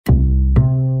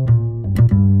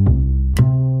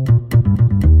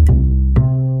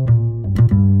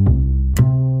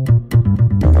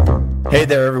Hey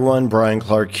there, everyone. Brian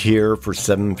Clark here for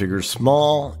Seven Figures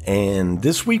Small. And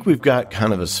this week we've got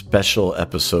kind of a special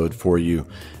episode for you.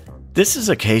 This is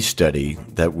a case study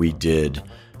that we did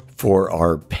for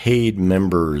our paid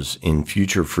members in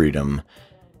Future Freedom.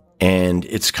 And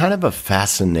it's kind of a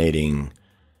fascinating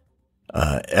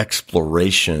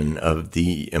exploration of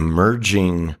the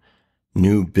emerging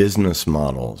new business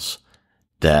models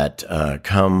that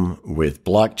come with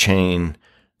blockchain,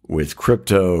 with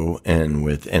crypto, and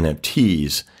with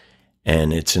NFTs.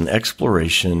 And it's an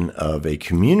exploration of a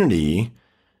community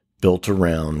built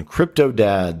around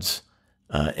CryptoDads,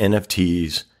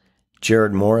 NFTs.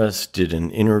 Jared Morris did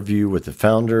an interview with the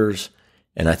founders,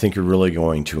 and I think you're really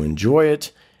going to enjoy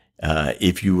it.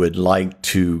 If you would like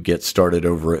to get started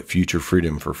over at Future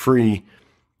Freedom for free,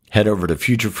 head over to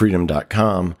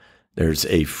futurefreedom.com. There's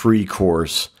a free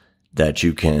course that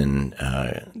you can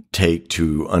take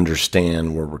to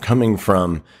understand where we're coming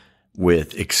from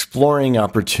with exploring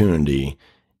opportunity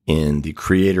in the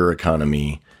creator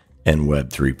economy and Web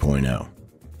 3.0.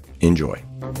 Enjoy.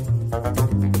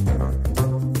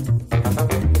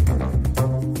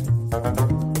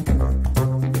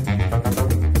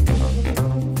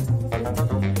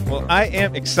 I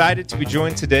am excited to be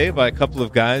joined today by a couple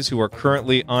of guys who are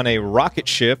currently on a rocket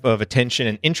ship of attention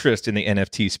and interest in the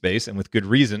NFT space, and with good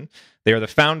reason. They are the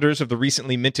founders of the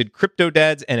recently minted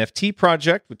CryptoDads NFT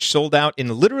project, which sold out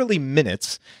in literally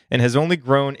minutes and has only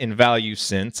grown in value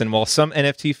since. And while some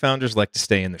NFT founders like to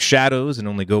stay in the shadows and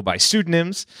only go by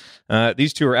pseudonyms,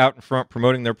 these two are out in front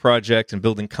promoting their project and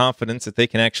building confidence that they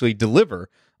can actually deliver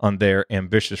on their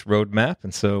ambitious roadmap.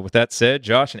 And so with that said,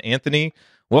 Josh and Anthony,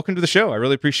 welcome to the show. I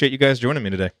really appreciate you guys joining me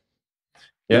today.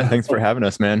 Yeah, thanks for having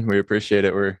us, man. We appreciate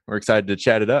it. We're excited to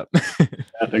chat it up.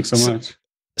 Yeah, thanks so much.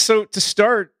 So to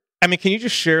start, I mean, can you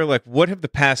just share, like, what have the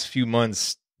past few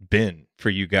months been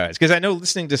for you guys? Because I know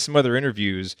listening to some other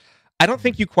interviews, I don't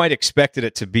think you quite expected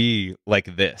it to be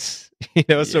like this.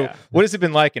 So what has it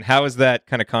been like, and how has that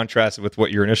kind of contrasted with what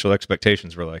your initial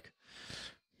expectations were like?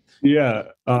 Yeah,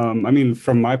 I mean,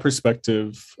 from my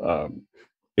perspective,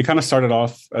 it kind of started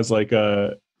off as like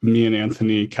me and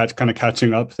Anthony kind of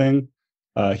catching up thing.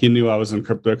 He knew I was in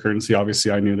cryptocurrency.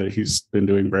 Obviously, I knew that he's been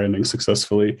doing branding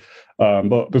successfully.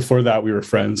 But before that, we were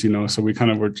friends, so we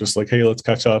kind of were just like, hey, let's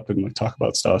catch up and like talk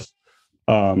about stuff.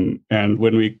 And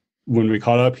when we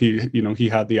caught up, he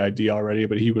had the idea already,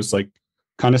 but he was like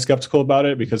kind of skeptical about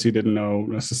it because he didn't know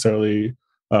necessarily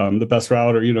the best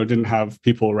route, or didn't have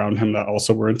people around him that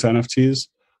also were into NFTs.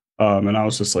 And I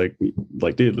was just like,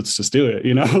 dude, let's just do it.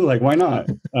 Like, why not?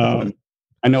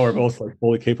 I know we're both like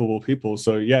fully capable people.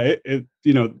 So yeah,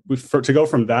 to go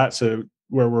from that to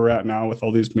where we're at now with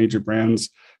all these major brands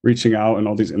reaching out and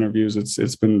all these interviews,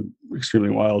 it's been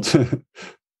extremely wild.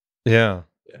 Yeah,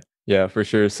 for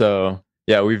sure. So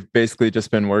yeah, we've basically just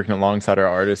been working alongside our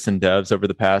artists and devs over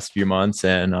the past few months,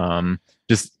 and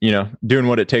just doing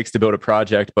what it takes to build a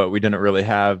project, but we didn't really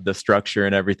have the structure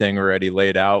and everything already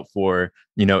laid out for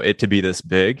it to be this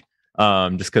big,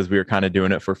 just because we were kind of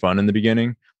doing it for fun in the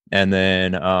beginning. And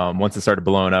then once it started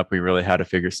blowing up, we really had to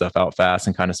figure stuff out fast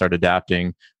and kind of start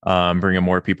adapting, bringing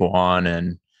more people on,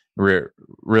 and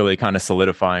really kind of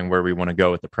solidifying where we want to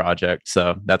go with the project.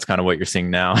 So that's kind of what you're seeing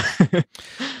now.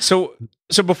 So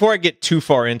before I get too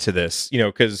far into this,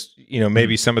 because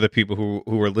maybe some of the people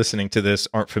who are listening to this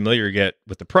aren't familiar yet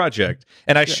with the project,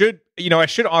 and I should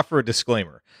offer a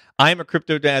disclaimer. I'm a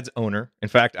CryptoDads owner. In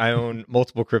fact, I own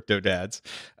multiple CryptoDads,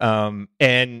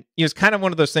 and it's kind of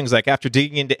one of those things. Like, after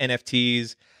digging into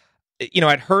NFTs,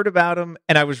 I'd heard about them,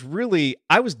 and I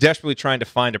was desperately trying to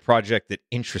find a project that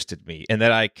interested me and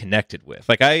that I connected with.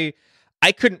 Like,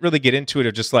 I couldn't really get into it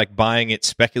of just like buying it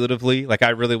speculatively. Like, I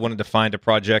really wanted to find a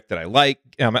project that I like.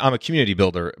 I'm a community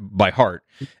builder by heart.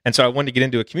 And so I wanted to get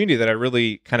into a community that I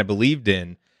really kind of believed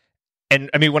in. And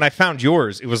I mean, when I found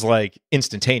yours, it was like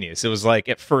instantaneous. It was like,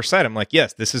 at first sight, I'm like,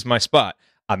 yes, this is my spot.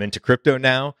 I'm into crypto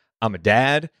now. I'm a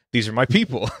dad. These are my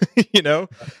people,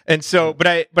 And so, but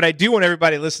I do want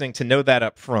everybody listening to know that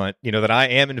up front, that I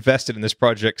am invested in this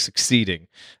project succeeding.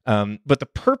 But the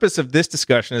purpose of this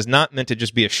discussion is not meant to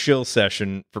just be a shill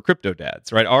session for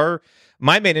CryptoDads, right?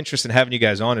 My main interest in having you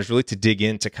guys on is really to dig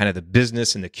into kind of the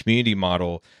business and the community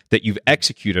model that you've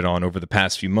executed on over the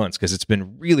past few months, because it's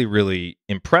been really, really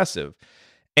impressive.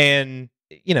 And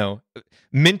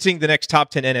minting the next top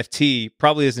 10 NFT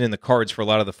probably isn't in the cards for a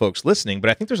lot of the folks listening, but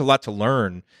I think there's a lot to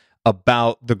learn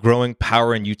about the growing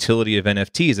power and utility of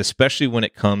NFTs, especially when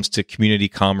it comes to community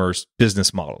commerce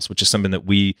business models, which is something that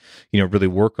we, really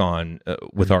work on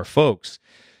with our folks.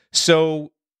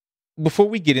 So before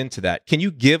we get into that, can you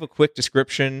give a quick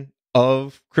description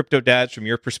of CryptoDads from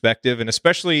your perspective, and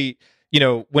especially,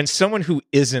 when someone who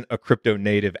isn't a crypto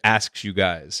native asks you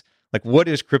guys, like, what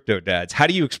is CryptoDads? How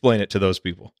do you explain it to those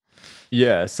people?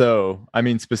 Yeah. So, I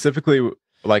mean, specifically,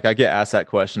 like I get asked that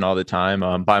question all the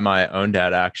time by my own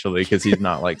dad, actually, because he's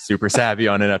not like super savvy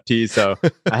on NFTs. So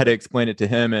I had to explain it to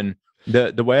him. And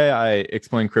the way I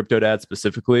explain CryptoDad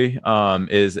specifically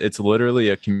is it's literally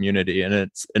a community, and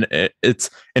it's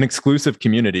an exclusive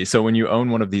community. So when you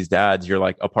own one of these dads, you're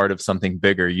like a part of something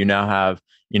bigger. You now have,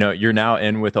 you're now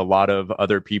in with a lot of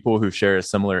other people who share a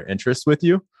similar interest with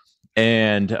you.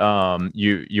 And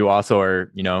you also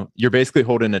are, you're basically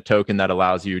holding a token that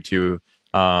allows you to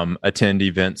attend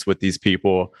events with these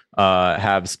people,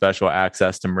 have special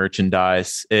access to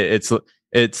merchandise.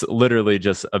 It's literally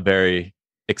just a very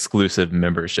exclusive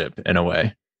membership in a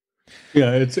way.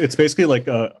 Yeah, it's basically like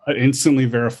an instantly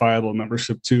verifiable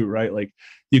membership too, right? Like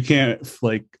you can't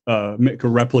make a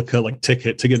replica like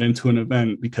ticket to get into an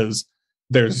event because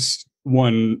there's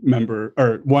one member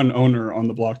or one owner on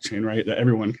the blockchain, right? That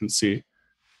everyone can see.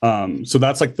 So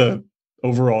that's like the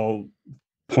overall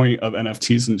point of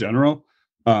NFTs in general.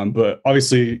 But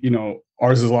obviously,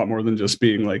 ours is a lot more than just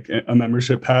being like a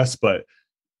membership pass, but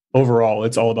overall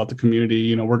it's all about the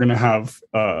community. We're going to have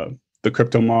the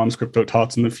crypto moms, crypto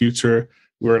tots in the future.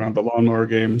 We're going to have the lawnmower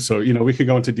game. So, we could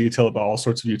go into detail about all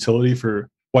sorts of utility for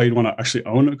why you'd want to actually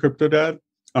own a crypto dad.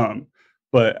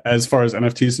 But as far as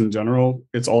NFTs in general,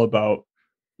 it's all about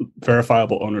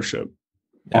verifiable ownership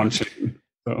on chain.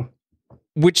 So,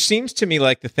 which seems to me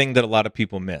like the thing that a lot of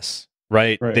people miss,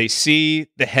 right? They see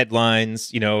the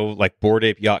headlines, like Bored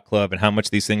Ape Yacht Club and how much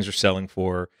these things are selling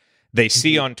for. They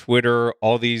see on Twitter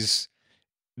all these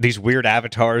weird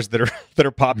avatars that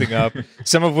are popping up,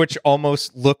 some of which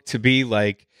almost look to be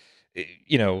like,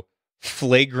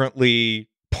 flagrantly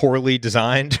poorly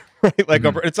designed, right? Like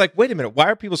it's like, wait a minute, why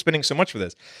are people spending so much for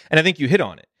this? And I think you hit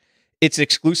on it. It's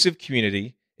exclusive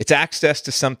community. It's access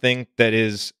to something that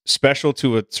is special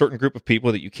to a certain group of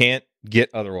people that you can't get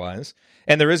otherwise.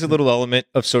 And there is a little element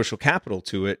of social capital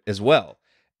to it as well.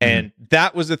 And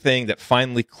that was the thing that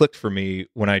finally clicked for me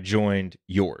when I joined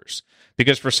yours.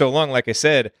 Because for so long, like I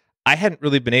said, I hadn't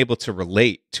really been able to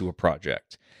relate to a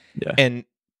project. Yeah. And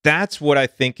that's what I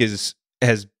think has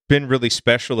been really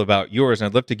special about yours, and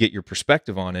I'd love to get your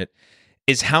perspective on it,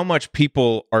 is how much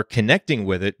people are connecting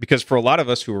with it. Because for a lot of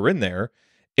us who are in there,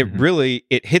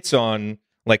 it hits on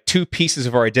like two pieces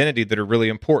of our identity that are really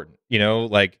important.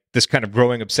 Like this kind of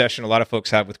growing obsession a lot of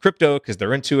folks have with crypto because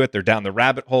they're into it, they're down the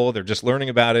rabbit hole, they're just learning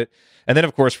about it. And then,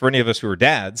 of course, for any of us who are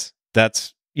dads,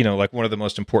 that's like one of the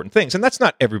most important things. And that's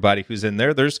not everybody who's in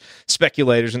there. There's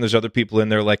speculators and there's other people in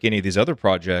there like any of these other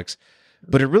projects.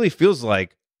 But it really feels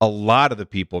like a lot of the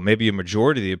people, maybe a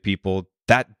majority of the people,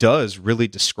 that does really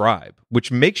describe,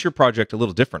 which makes your project a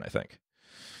little different, I think.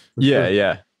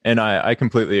 Yeah. And I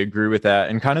completely agree with that.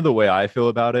 And kind of the way I feel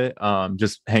about it,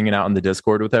 just hanging out in the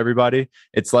Discord with everybody,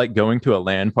 it's like going to a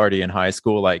LAN party in high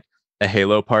school, like a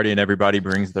Halo party, and everybody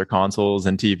brings their consoles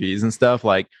and TVs and stuff.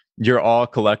 Like you're all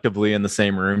collectively in the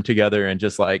same room together and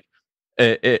just like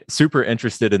it super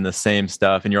interested in the same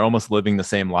stuff, and you're almost living the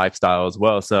same lifestyle as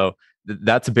well. So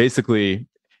that's basically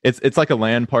it's like a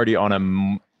LAN party on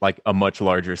a much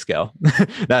larger scale.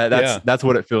 That's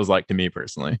what it feels like to me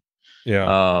personally.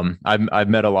 Yeah. I've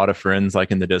met a lot of friends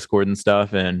like in the Discord and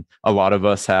stuff, and a lot of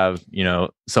us have,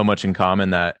 so much in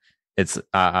common that it's,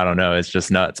 I don't know, it's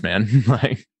just nuts, man.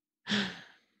 Like,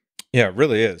 yeah, it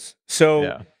really is.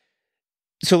 So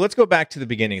let's go back to the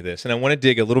beginning of this, and I want to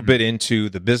dig a little bit into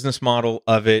the business model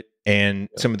of it and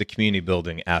some of the community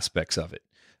building aspects of it.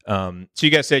 So you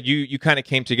guys said you kind of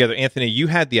came together. Anthony, you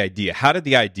had the idea. How did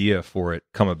the idea for it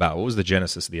come about? What was the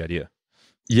genesis of the idea?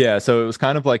 Yeah, so it was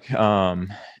kind of like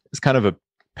it's kind of a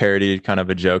parody, kind of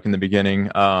a joke in the beginning.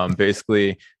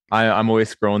 Basically, I'm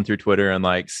always scrolling through Twitter and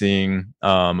like seeing,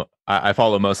 I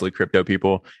follow mostly crypto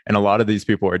people, and a lot of these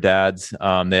people are dads.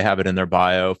 They have it in their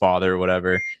bio, father,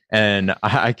 whatever. And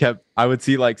I would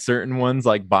see like certain ones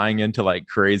like buying into like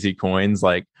crazy coins,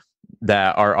 like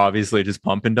that are obviously just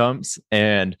pump and dumps,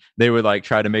 and they would like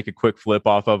try to make a quick flip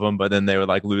off of them, but then they would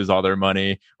like lose all their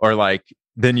money, or like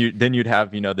then you'd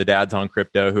have the dads on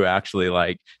crypto who actually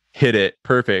like hit it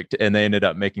perfect and they ended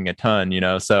up making a ton.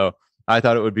 So I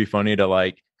thought it would be funny to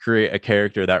like create a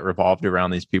character that revolved around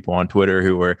these people on Twitter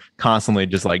who were constantly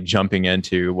just like jumping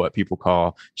into what people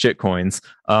call shit coins,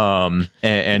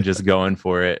 and just going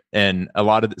for it. And a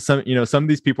lot of some of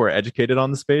these people are educated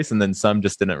on the space, and then some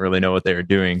just didn't really know what they were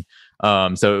doing.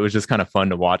 So it was just kind of fun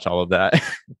to watch all of that.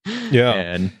 Yeah.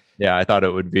 And yeah, I thought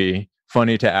it would be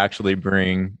funny to actually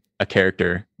bring a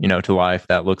character, to life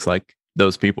that looks like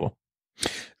those people.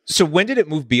 So when did it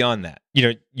move beyond that?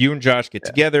 You and Josh get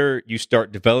together, you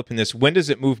start developing this. When does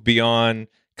it move beyond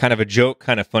kind of a joke,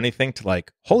 kind of funny thing to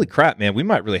like, holy crap, man, we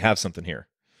might really have something here?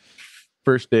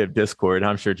 First day of Discord.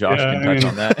 I'm sure Josh can touch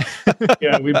on that.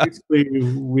 Yeah, we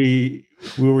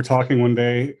were talking one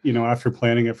day, after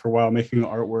planning it for a while, making the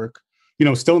artwork,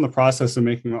 still in the process of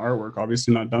making the artwork,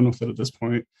 obviously not done with it at this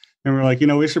point. And we're like,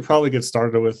 we should probably get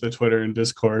started with the Twitter and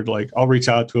Discord. Like, I'll reach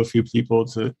out to a few people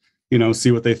to,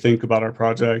 see what they think about our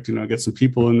project, get some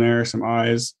people in there, some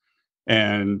eyes.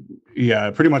 And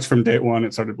yeah, pretty much from day one,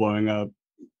 it started blowing up.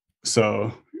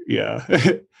 So yeah,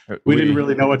 we didn't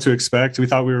really know what to expect. We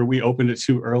thought we opened it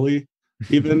too early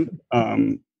even.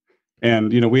 And,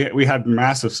 we had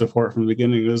massive support from the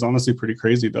beginning. It was honestly pretty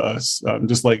crazy to us.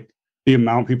 Just like the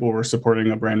amount people were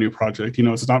supporting a brand new project.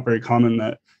 It's not very common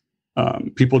that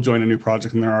people join a new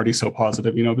project and they're already so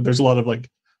positive, but there's a lot of like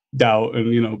doubt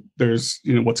and, there's,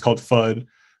 what's called FUD,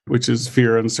 which is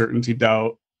fear, uncertainty,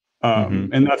 doubt.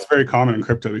 And that's very common in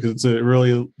crypto because it's a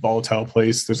really volatile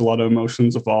place. There's a lot of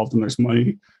emotions involved and there's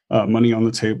money on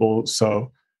the table.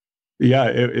 So yeah,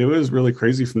 it was really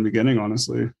crazy from the beginning,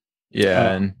 honestly.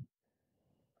 Yeah. And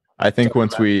I think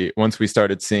once we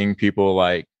started seeing people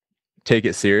like take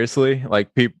it seriously,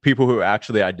 like people who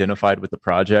actually identified with the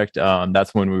project,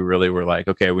 that's when we really were like,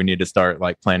 okay, we need to start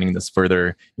like planning this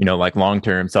further, like long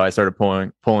term. So I started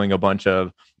pulling a bunch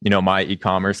of my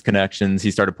e-commerce connections.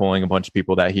 He started pulling a bunch of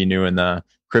people that he knew in the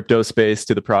crypto space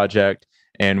to the project,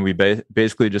 and we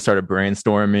basically just started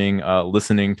brainstorming,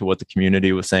 listening to what the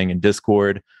community was saying in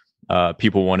Discord.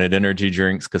 People wanted energy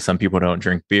drinks because some people don't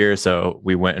drink beer, so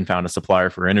we went and found a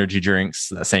supplier for energy drinks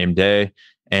that same day.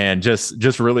 And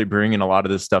just really bringing a lot of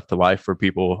this stuff to life for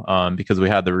people, because we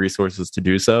had the resources to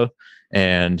do so.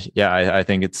 And yeah, I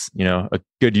think it's, a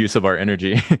good use of our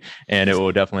energy and it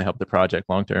will definitely help the project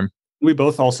long term. We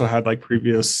both also had like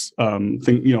previous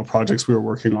projects we were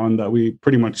working on that we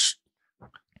pretty much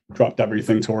dropped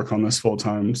everything to work on this full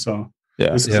time. So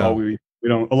yeah, this is all we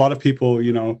don't, a lot of people,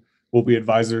 will be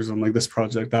advisors on like this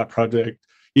project, that project,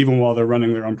 even while they're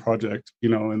running their own project,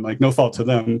 and like no fault to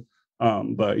them.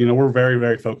 But we're very,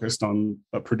 very focused on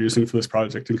producing for this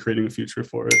project and creating a future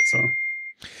for it. So,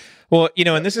 well,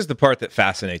 and this is the part that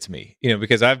fascinates me,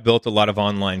 because I've built a lot of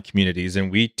online communities,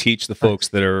 and we teach the folks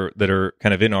that are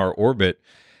kind of in our orbit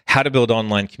how to build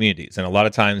online communities. And a lot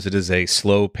of times it is a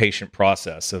slow, patient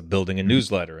process of building a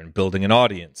newsletter and building an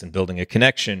audience and building a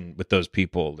connection with those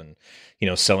people, and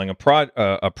selling a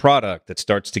product that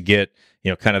starts to get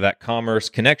kind of that commerce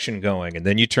connection going, and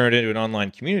then you turn it into an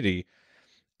online community.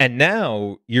 And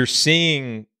now you're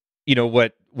seeing,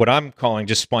 what I'm calling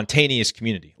just spontaneous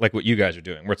community, like what you guys are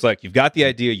doing, where it's like you've got the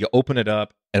idea, you open it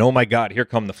up, and oh my God, here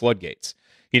come the floodgates.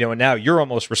 And now you're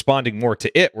almost responding more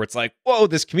to it, where it's like, whoa,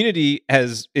 this community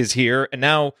is here, and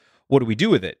now what do we do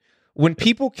with it? When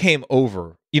people came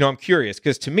over, I'm curious,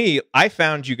 because to me, I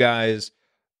found you guys,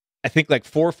 I think like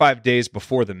 4 or 5 days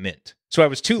before the mint. So I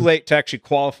was too late to actually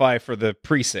qualify for the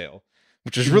pre-sale,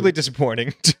 which was really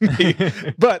disappointing to me,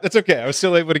 but that's okay. I was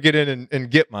still able to get in and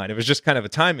get mine. It was just kind of a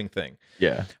timing thing.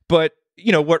 Yeah. But,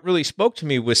 what really spoke to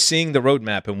me was seeing the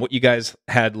roadmap and what you guys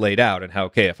had laid out, and how,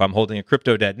 okay, if I'm holding a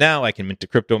CryptoDad now, I can mint a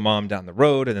Crypto Mom down the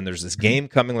road, and then there's this game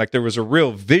coming. Like, there was a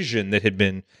real vision that had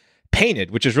been painted,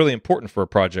 which is really important for a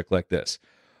project like this.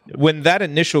 Yep. When that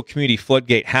initial community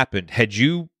floodgate happened, had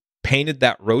you painted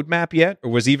that roadmap yet,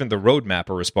 or was even the roadmap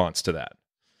a response to that?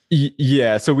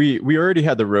 Yeah, so we already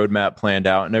had the roadmap planned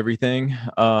out and everything.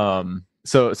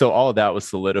 So all of that was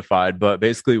solidified. But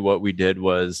basically, what we did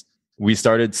was we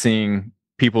started seeing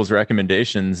people's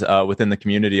recommendations within the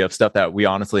community of stuff that we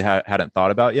honestly hadn't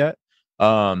thought about yet.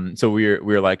 So we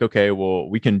were like, okay, well,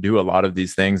 we can do a lot of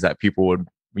these things that people would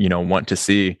want to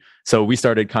see. So we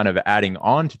started kind of adding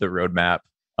on to the roadmap.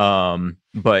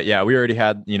 But yeah, we already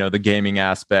had the gaming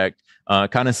aspect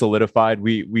kind of solidified.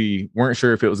 We weren't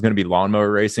sure if it was going to be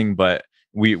lawnmower racing, but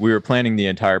we were planning the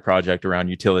entire project around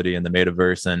utility in the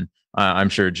metaverse, and I'm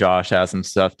sure Josh has some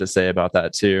stuff to say about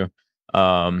that too.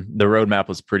 The roadmap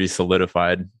was pretty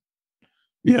solidified.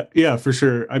 Yeah, for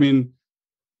sure. I mean,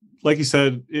 like you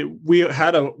said, we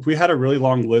had a really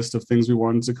long list of things we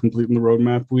wanted to complete in the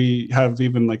roadmap. We have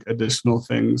even like additional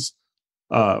things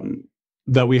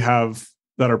that we have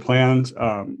that are planned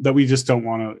that we just don't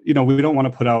want to, we don't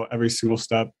want to put out every single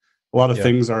step. A lot of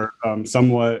things are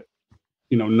somewhat,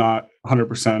 not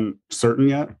 100% certain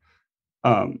yet.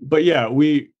 But yeah,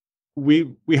 we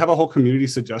have a whole community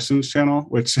suggestions channel,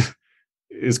 which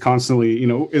is constantly,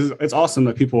 it's awesome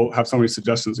that people have so many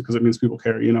suggestions because it means people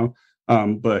care,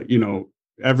 but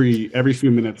every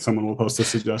few minutes someone will post a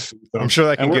suggestion. So, I'm sure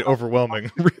that can get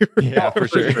overwhelming. Yeah, for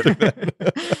sure.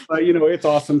 But it's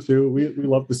awesome too. We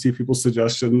love to see people's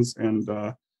suggestions, and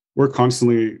we're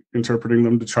constantly interpreting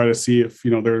them to try to see if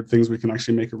there are things we can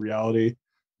actually make a reality.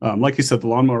 Like you said, the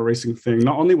lawnmower racing thing.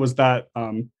 Not only was that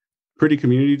pretty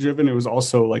community driven, it was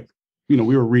also like we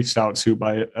were reached out to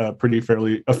by a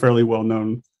fairly well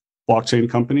known blockchain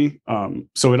company.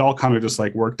 So it all kind of just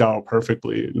like worked out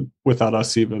perfectly without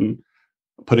us even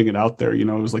putting it out there. It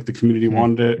was like the community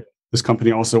wanted it. This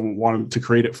company also wanted to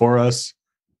create it for us.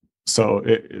 So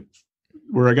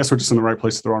I guess we're just in the right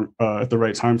place at the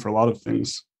right time for a lot of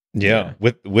things. Yeah,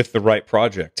 with the right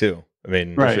project too. I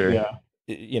mean, right? Sure. Yeah.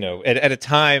 At a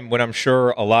time when I'm sure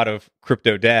a lot of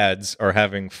crypto dads are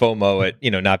having FOMO at,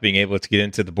 not being able to get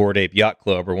into the Bored Ape Yacht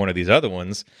Club or one of these other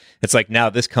ones, it's like now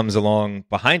this comes along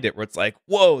behind it where it's like,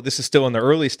 whoa, this is still in the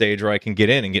early stage where I can get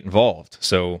in and get involved.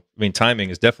 So, I mean,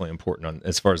 timing is definitely important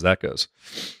as far as that goes.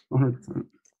 100%.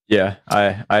 Yeah,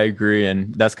 I agree.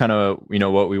 And that's kind of,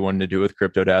 what we wanted to do with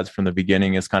CryptoDads from the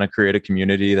beginning is kind of create a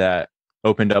community that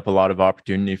opened up a lot of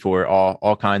opportunity for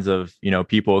all kinds of,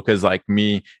 people. Cause like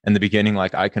me in the beginning,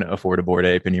 like I couldn't afford a Bored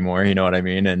Ape anymore. You know what I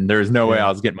mean? And there's no way I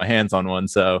was getting my hands on one.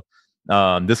 So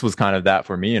this was kind of that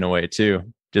for me in a way too,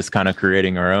 just kind of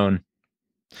creating our own.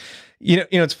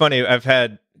 It's funny. I've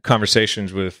had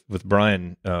conversations with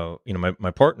Brian,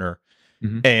 my partner,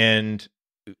 and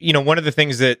one of the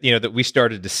things that that we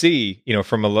started to see,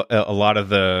 from a lot of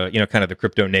the kind of the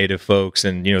crypto native folks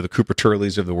and the Cooper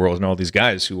Turleys of the world and all these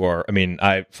guys who are, I mean,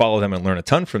 I follow them and learn a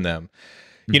ton from them,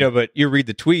 but you read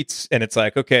the tweets and it's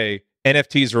like, okay,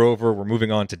 NFTs are over, we're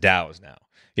moving on to DAOs now.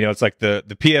 It's like the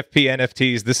PFP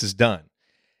NFTs, this is done.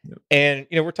 Yep. And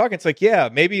we're talking, it's like, yeah,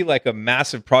 maybe like a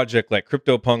massive project like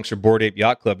CryptoPunks or Bored Ape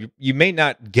Yacht Club, you may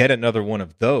not get another one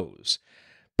of those.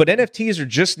 But NFTs are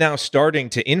just now starting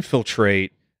to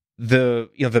infiltrate the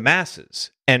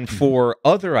masses, and for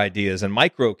other ideas and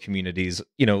micro communities,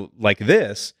 like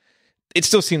this, it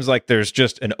still seems like there's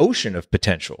just an ocean of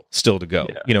potential still to go.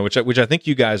 Which I think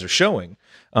you guys are showing,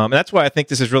 and that's why I think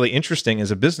this is really interesting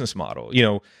as a business model.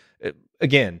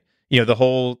 Again, the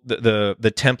whole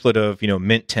the template of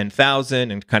mint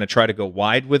 10,000 and kind of try to go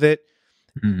wide with it.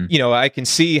 I can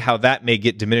see how that may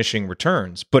get diminishing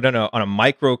returns, but on a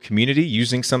micro community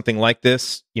using something like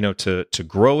this, to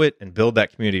grow it and build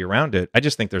that community around it, I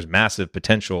just think there's massive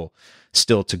potential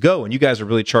still to go. And you guys are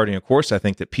really charting a course, I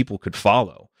think, that people could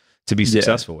follow to be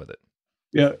successful with it.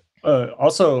 Yeah.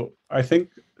 Also, I think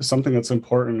something that's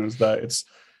important is that it's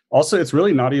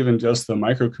really not even just the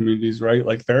micro communities, right?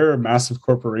 Like there are massive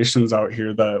corporations out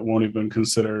here that won't even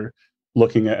consider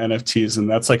looking at NFTs, and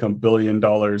that's like $1 billion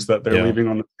that they're leaving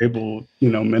on the table,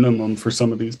 minimum for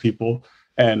some of these people.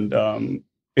 And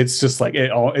it's just like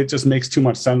it just makes too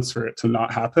much sense for it to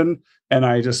not happen. And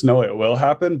I just know it will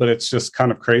happen, but it's just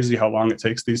kind of crazy how long it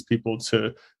takes these people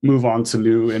to move on to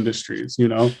new industries,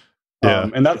 and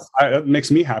that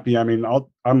makes me happy. I mean,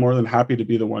 I'm more than happy to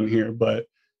be the one here, but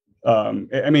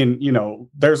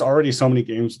there's already so many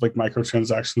games like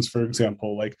microtransactions, for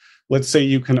example. Like, let's say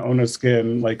you can own a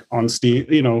skin like on Steam.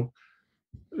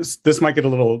 This might get a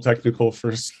little technical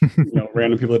for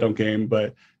random people that don't game,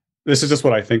 but this is just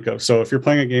what I think of. So if you're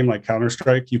playing a game like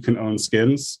Counter-Strike, you can own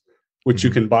skins, which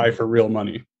you can buy for real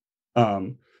money.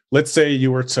 Let's say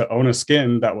you were to own a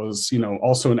skin that was,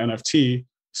 also an NFT.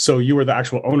 So you were the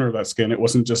actual owner of that skin. It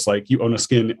wasn't just like you own a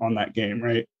skin on that game,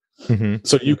 right?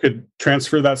 So you could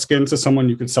transfer that skin to someone,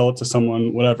 you could sell it to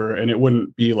someone, whatever, and it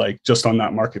wouldn't be like just on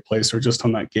that marketplace or just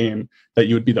on that game that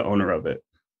you would be the owner of it.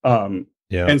 And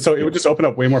so it would just open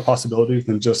up way more possibilities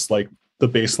than just like the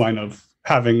baseline of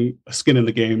having a skin in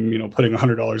the game, putting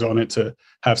 $100 on it to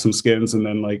have some skins and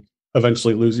then like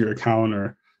eventually lose your account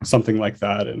or something like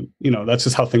that. And, that's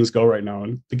just how things go right now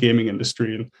in the gaming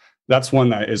industry. And that's one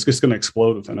that is just going to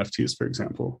explode with NFTs, for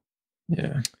example.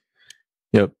 Yeah.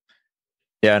 Yep.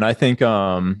 Yeah, and I think,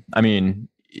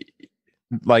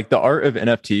 like the art of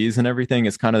NFTs and everything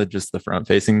is kind of just the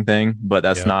front-facing thing, but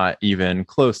that's not even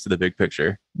close to the big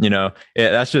picture.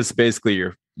 That's just basically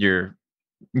you're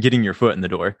getting your foot in the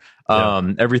door.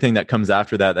 Everything that comes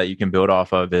after that you can build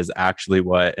off of is actually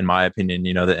what, in my opinion,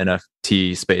 the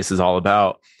NFT space is all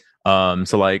about.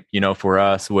 So like, for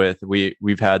us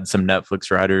we've had some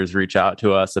Netflix writers reach out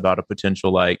to us about a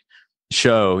potential like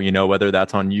show, whether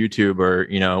that's on YouTube or,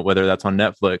 whether that's on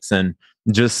Netflix, and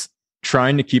just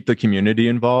trying to keep the community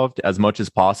involved as much as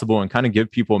possible and kind of give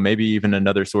people maybe even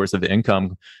another source of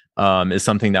income is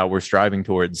something that we're striving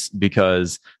towards,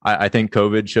 because I think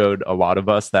COVID showed a lot of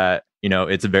us that,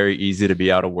 it's very easy to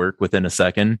be out of work within a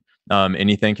second.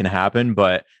 anything can happen.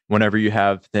 But whenever you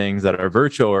have things that are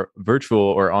virtual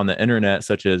or on the internet,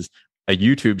 such as a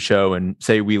YouTube show, and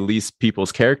say we lease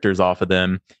people's characters off of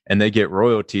them and they get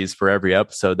royalties for every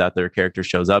episode that their character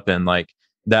shows up in, like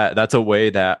that's a way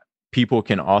that people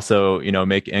can also,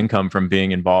 make income from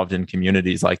being involved in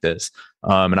communities like this.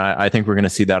 And I think we're going to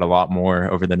see that a lot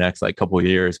more over the next couple of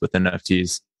years with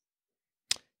NFTs.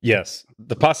 Yes.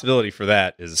 The possibility for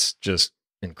that is just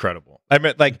incredible. I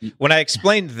mean, when I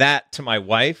explained that to my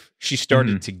wife, she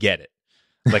started to get it.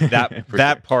 Like that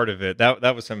that part of it,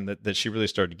 that was something that she really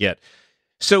started to get.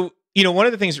 So, one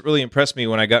of the things that really impressed me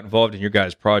when I got involved in your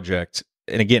guys' project,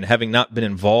 and again, having not been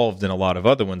involved in a lot of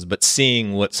other ones, but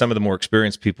seeing what some of the more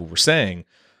experienced people were saying,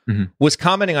 was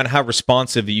commenting on how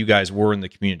responsive you guys were in the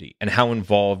community and how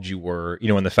involved you were,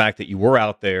 in the fact that you were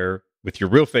out there with your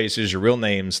real faces, your real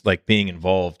names, like being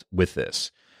involved with this.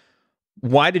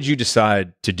 Why did you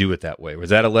decide to do it that way?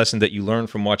 Was that a lesson that you learned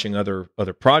from watching other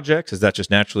projects? Is that just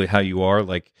naturally how you are?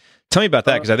 Like, tell me about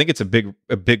that, because I think it's a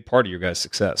big part of your guys'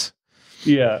 success.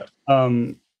 Yeah. I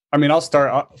mean, I'll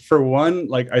start for one.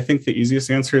 I think the easiest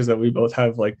answer is that we both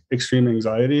have extreme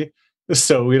anxiety,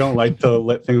 so we don't like to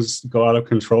let things go out of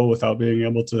control without being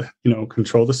able to,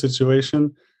 control the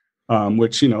situation.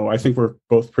 Which I think we're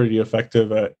both pretty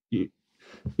effective at.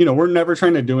 We're never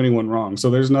trying to do anyone wrong. So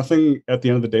there's nothing at the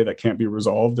end of the day that can't be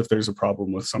resolved if there's a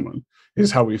problem with someone,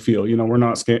 is how we feel. We're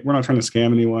not trying to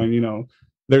scam anyone.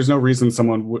 There's no reason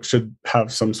someone should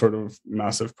have some sort of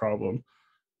massive problem.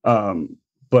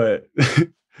 But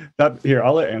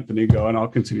I'll let Anthony go and I'll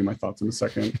continue my thoughts in a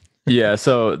second. Yeah.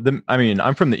 So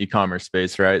I'm from the e-commerce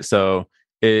space, right? So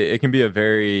it can be a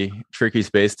very tricky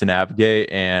space to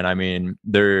navigate. And I mean,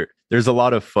 there's a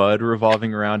lot of FUD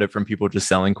revolving around it from people just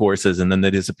selling courses and then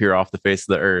they disappear off the face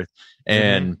of the earth.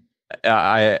 And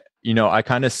I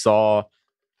kind of saw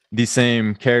these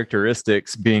same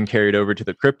characteristics being carried over to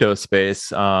the crypto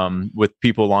space with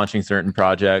people launching certain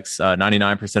projects.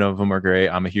 99% of them are great.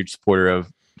 I'm a huge supporter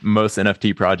of most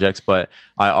NFT projects, but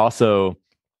I also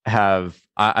have,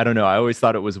 I don't know, I always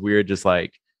thought it was weird just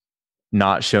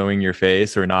not showing your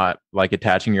face or not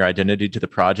attaching your identity to the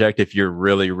project if you're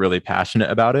really, really passionate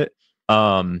about it.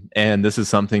 And this is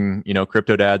something,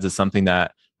 CryptoDads is something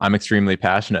that I'm extremely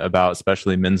passionate about,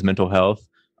 especially men's mental health.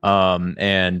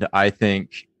 And I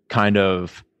think I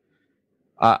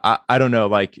don't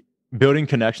know, building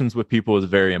connections with people is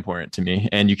very important to me,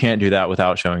 and you can't do that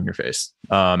without showing your face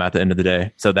at the end of the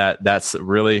day. So that's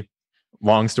really,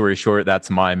 long story short, that's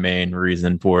my main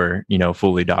reason for,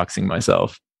 fully doxing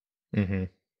myself. Mm-hmm.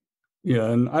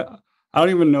 Yeah. And I don't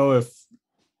even know if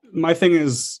my thing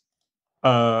is,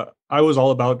 I was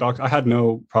all about I had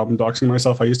no problem doxing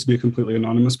myself. I used to be a completely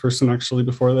anonymous person actually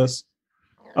before this.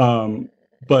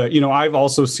 But I've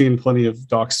also seen plenty of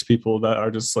doxed people that are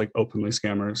just openly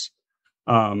scammers.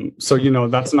 So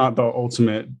that's not the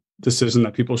ultimate decision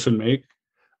that people should make.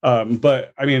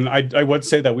 But I mean, I would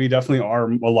say that we definitely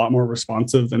are a lot more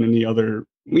responsive than any other,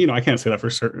 I can't say that for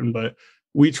certain, but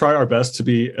we try our best to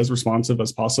be as responsive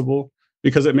as possible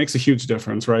because it makes a huge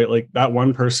difference, right? That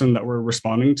one person that we're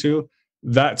responding to,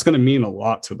 that's going to mean a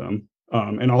lot to them.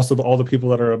 And also all the people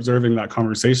that are observing that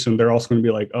conversation, they're also going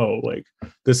to be oh,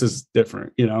 this is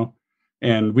different,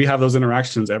 and we have those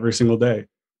interactions every single day.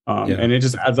 And it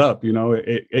just adds up,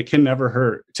 it can never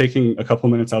hurt taking a couple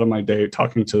minutes out of my day,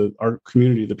 talking to our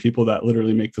community, the people that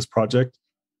literally make this project.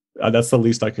 That's the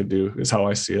least I could do is how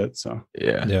I see it. So,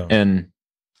 yeah.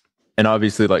 And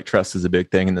obviously trust is a big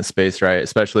thing in this space, right?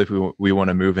 Especially if we want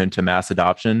to move into mass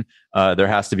adoption, there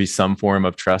has to be some form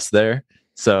of trust there.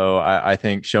 So I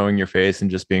think showing your face and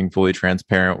just being fully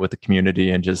transparent with the community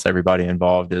and just everybody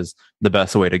involved is the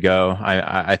best way to go.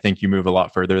 I think you move a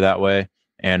lot further that way.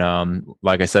 And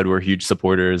like I said, we're huge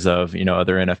supporters of,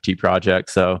 other NFT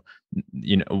projects. So,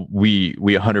 we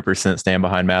 100% stand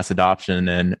behind mass adoption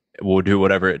and we'll do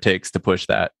whatever it takes to push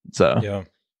that. So, yeah.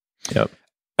 Yep.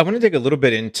 I want to dig a little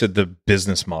bit into the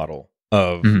business model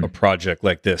of a project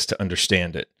like this to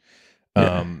understand it.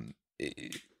 And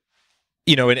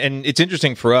it's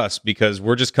interesting for us because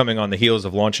we're just coming on the heels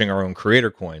of launching our own creator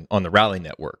coin on the Rally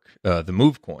network, the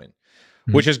Move coin,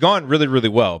 which has gone really, really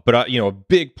well. But, a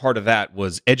big part of that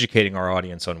was educating our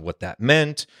audience on what that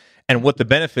meant and what the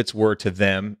benefits were to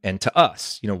them and to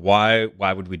us. Why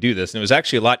would we do this? And it was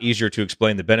actually a lot easier to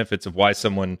explain the benefits of why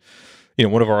someone,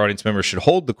 one of our audience members should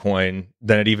hold the coin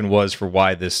than it even was for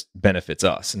why this benefits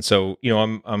us. And so,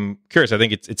 I'm curious. I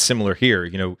think it's similar here.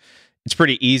 It's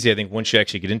pretty easy, I think, once you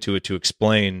actually get into it to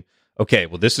explain, okay,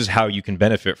 well, this is how you can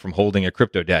benefit from holding a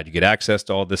CryptoDad. You get access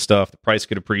to all this stuff. The price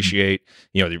could appreciate.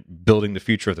 They're building the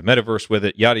future of the metaverse with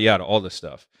it, yada, yada, all this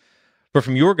stuff. But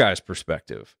from your guys'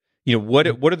 perspective, what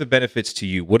are the benefits to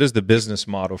you? What is the business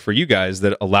model for you guys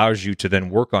that allows you to then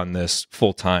work on this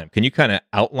full time? Can you kind of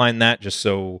outline that just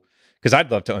so, because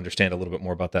I'd love to understand a little bit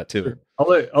more about that too. Sure.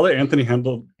 I'll let Anthony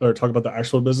handle or talk about the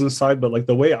actual business side, but like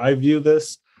the way I view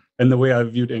this and the way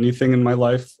I've viewed anything in my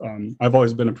life, I've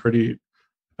always been a pretty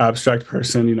abstract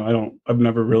person. I've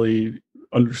never really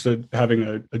understood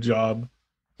having a job,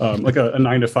 like a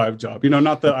 9-to-5 job,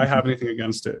 not that I have anything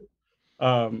against it.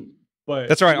 But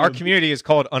that's all right. Our community is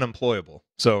called unemployable.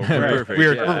 So we're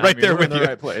right there with the you.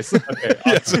 Right place. Okay.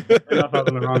 Awesome. Enough out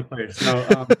in the wrong place.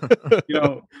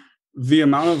 No, the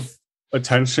amount of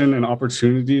attention and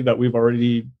opportunity that we've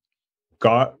already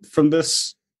got from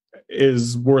this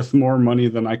is worth more money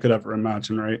than I could ever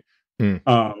imagine. Right.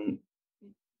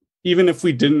 Even if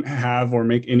we didn't have or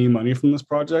make any money from this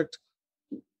project,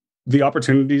 the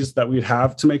opportunities that we'd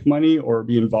have to make money or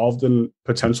be involved in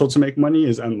potential to make money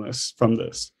is endless from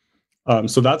this.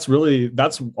 So that's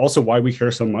also why we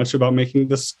care so much about making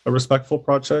this a respectful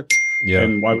project,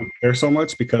 and why we care so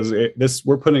much, because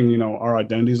we're putting, our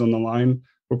identities on the line,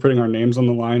 we're putting our names on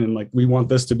the line, and like we want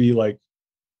this to be like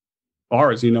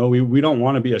ours. We don't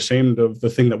want to be ashamed of the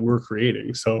thing that we're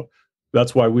creating. So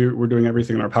that's why we're doing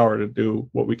everything in our power to do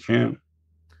what we can.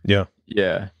 Yeah.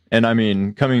 And I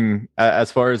mean, coming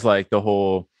as far as like the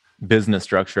whole business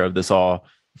structure of this all,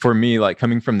 for me, like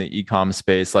coming from the e-com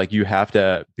space, like you have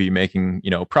to be making,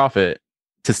 profit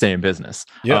to stay in business.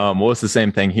 Well, it's the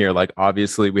same thing here. Like,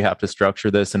 obviously we have to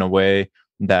structure this in a way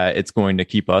that it's going to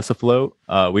keep us afloat.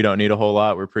 We don't need a whole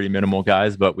lot. We're pretty minimal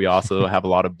guys, but we also have a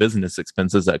lot of business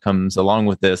expenses that comes along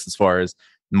with this, as far as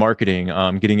marketing,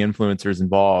 getting influencers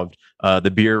involved,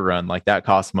 the beer run, like that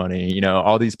costs money,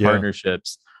 all these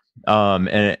partnerships.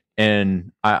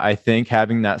 And I think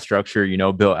having that structure,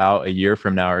 built out a year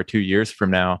from now or 2 years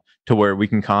from now, to where we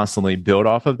can constantly build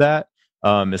off of that,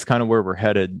 is kind of where we're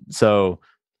headed. So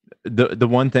the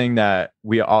one thing that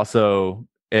we also,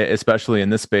 especially in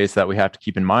this space, that we have to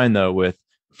keep in mind, though, with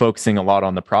focusing a lot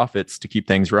on the profits to keep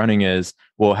things running, is,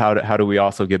 well, how do we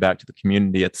also give back to the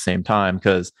community at the same time?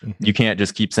 Because you can't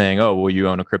just keep saying, oh, well, you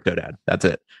own a CryptoDad, that's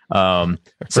it.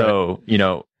 So,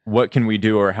 what can we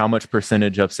do, or how much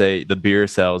percentage of, say, the beer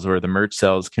sales or the merch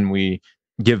sales can we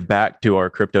give back to our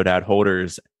CryptoDad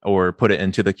holders, or put it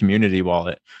into the community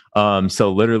wallet?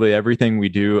 So literally everything we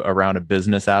do around a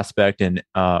business aspect and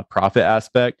profit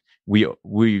aspect,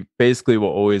 we basically will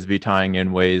always be tying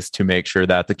in ways to make sure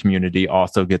that the community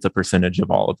also gets a percentage of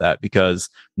all of that, because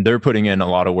they're putting in a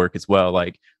lot of work as well.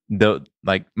 Like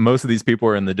most of these people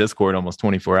are in the Discord almost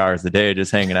 24 hours a day,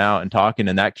 just hanging out and talking,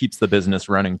 and that keeps the business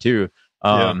running too.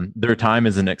 Their time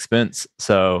is an expense.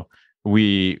 So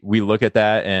we look at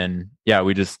that, and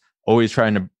we just always try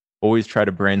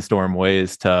to brainstorm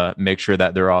ways to make sure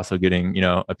that they're also getting,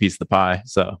 a piece of the pie.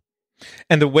 So,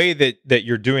 and the way that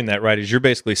you're doing that, right, is you're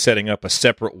basically setting up a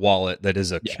separate wallet that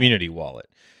is a community wallet.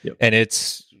 And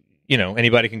it's,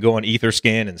 anybody can go on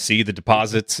Etherscan and see the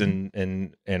deposits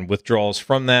and withdrawals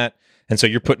from that. And so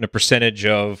you're putting a percentage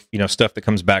of, stuff that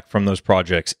comes back from those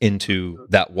projects into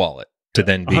that wallet to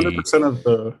then be 100% of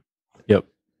the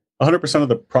 100% of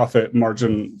the profit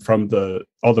margin from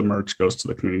all the merch goes to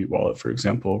the community wallet, for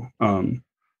example. And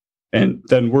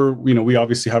then we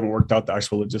obviously haven't worked out the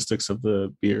actual logistics of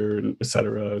the beer and et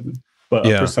cetera, but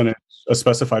a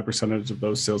specified percentage of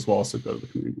those sales will also go to the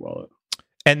community wallet.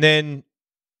 And then,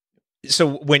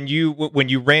 so when you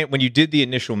did the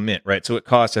initial mint, right? So it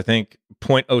costs, I think,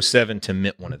 0.07 to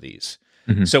mint one of these.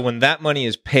 Mm-hmm. So when that money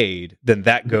is paid, then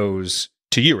that goes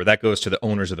to you, or that goes to the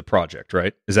owners of the project,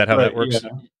 right? Is that how that works? Yeah.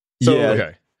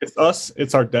 So it's us,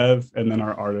 it's our dev, and then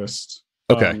our artist.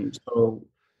 Okay. So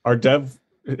our dev,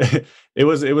 it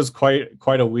was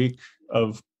quite a week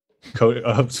of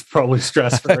probably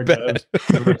stress for our dev.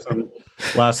 There were some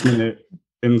last minute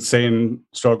insane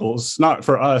struggles, not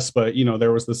for us, but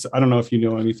there was this. I don't know if you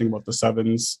know anything about the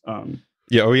Sevens.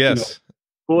 Oh yes,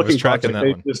 cool looking tracking that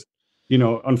one. Just,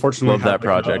 unfortunately, love that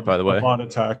project, by the way. A bot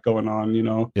attack going on.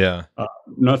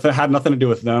 Nothing had nothing to do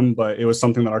with them, but it was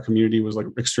something that our community was like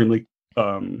extremely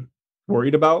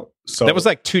worried about. So that was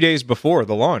like 2 days before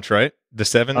the launch, right? The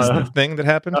Sevens thing that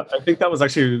happened. I think that was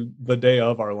actually the day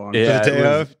of our launch. Yeah, the day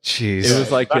of. Jeez, it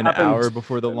was like an hour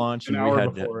before the launch. An hour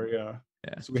before, yeah.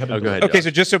 So we had to go ahead. Okay,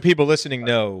 so just so people listening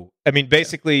know, I mean,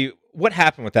 basically, what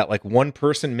happened with that? Like one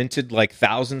person minted like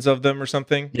thousands of them or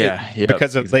something?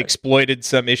 Because of they exploited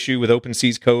some issue with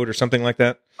OpenSea's code or something like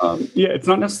that? It's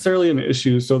not necessarily an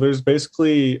issue. So there's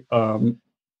basically,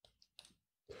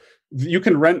 you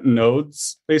can rent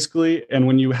nodes, basically. And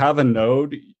when you have a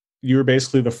node, you're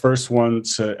basically the first one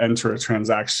to enter a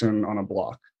transaction on a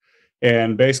block.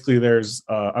 And basically there's,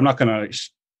 I'm not going to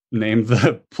name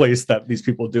the place that these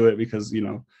people do it because,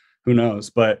 who knows?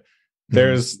 But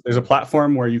there's a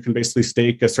platform where you can basically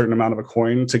stake a certain amount of a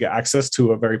coin to get access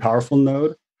to a very powerful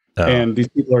node. Oh. And these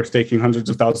people are staking hundreds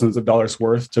of thousands of dollars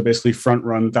worth to basically front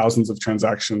run thousands of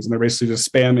transactions. And they're basically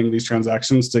just spamming these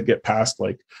transactions to get past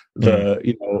like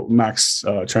the, max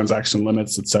transaction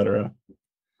limits, et cetera.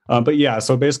 But yeah,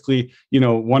 so basically,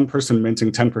 one person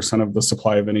minting 10% of the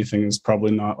supply of anything is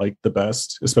probably not like the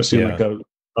best, especially in like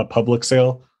a public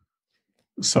sale.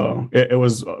 So it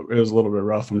was a little bit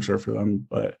rough, I'm sure, for them,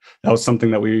 but that was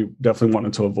something that we definitely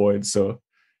wanted to avoid. So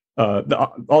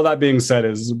all that being said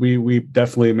is we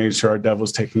definitely made sure our dev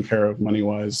was taken care of money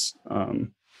wise,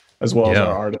 as well as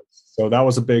our artists. So that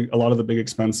was a lot of the big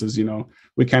expenses.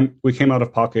 We came out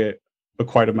of pocket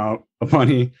quite amount of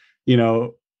money.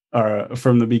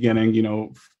 From the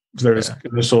beginning. There's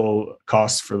initial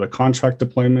costs for the contract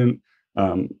deployment.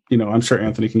 I'm sure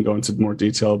Anthony can go into more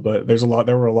detail, but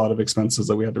there were a lot of expenses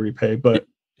that we had to repay. But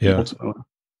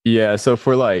yeah. So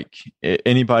for like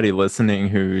anybody listening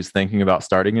who's thinking about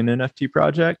starting an NFT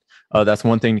project, that's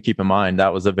one thing to keep in mind.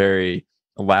 That was a very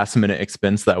last minute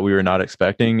expense that we were not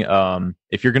expecting.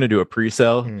 If you're going to do a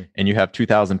pre-sale and you have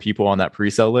 2,000 people on that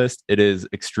pre-sale list, it is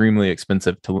extremely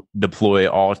expensive to deploy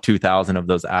all 2,000 of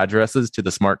those addresses to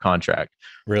the smart contract.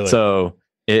 Really? So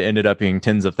it ended up being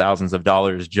tens of thousands of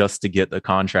dollars just to get the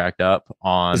contract up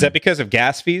on. Is that because of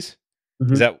gas fees?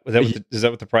 Mm-hmm. Is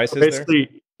that what the price is there?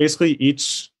 Basically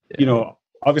each,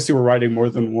 obviously we're writing more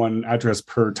than one address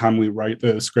per time we write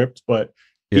the script, but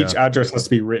each address has to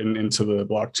be written into the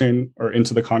blockchain or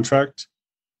into the contract.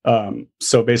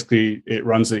 So basically it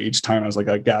runs it each time as like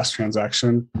a gas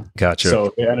transaction. Gotcha.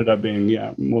 So it ended up being,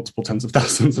 multiple tens of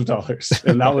thousands of dollars.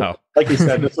 And that was, like you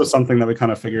said, this was something that we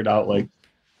kind of figured out like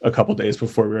a couple days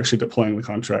before we were actually deploying the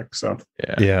contract. So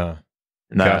yeah.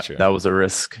 And that was a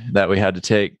risk that we had to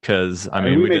take because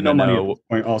we made didn't no money know. at this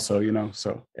point also,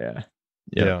 so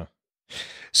yeah.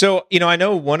 So, I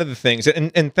know one of the things,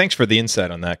 and thanks for the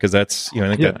insight on that, because that's,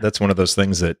 I think that's one of those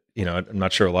things that, I'm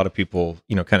not sure a lot of people,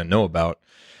 kind of know about.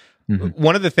 Mm-hmm.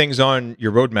 One of the things on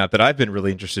your roadmap that I've been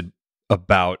really interested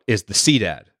about is the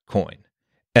CDAD coin.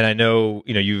 And I know,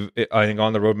 I think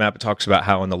on the roadmap, it talks about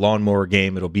how in the lawnmower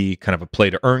game, it'll be kind of a play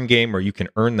to earn game where you can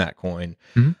earn that coin.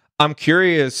 Mm-hmm. I'm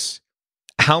curious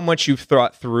how much you've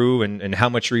thought through and how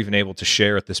much you're even able to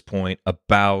share at this point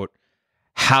about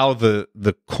how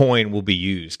the coin will be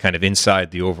used kind of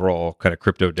inside the overall kind of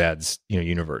CryptoDads,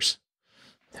 universe.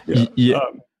 Yeah.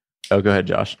 Go ahead,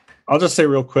 Josh. I'll just say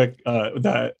real quick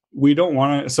that we don't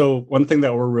want to. So one thing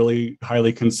that we're really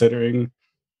highly considering,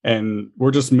 and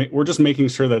we're just making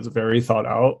sure that's very thought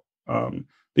out,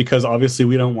 because obviously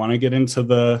we don't want to get into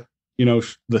the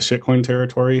the shitcoin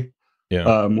territory,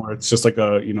 where it's just like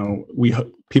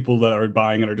people that are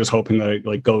buying it are just hoping that it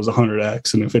like goes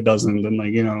 100x, and if it doesn't, then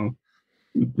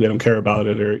they don't care about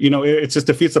it, or it just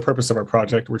defeats the purpose of our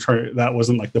project. That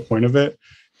wasn't like the point of it,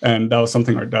 and that was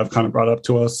something our dev kind of brought up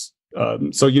to us.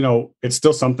 So it's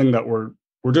still something that we're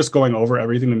just going over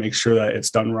everything to make sure that it's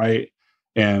done right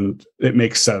and it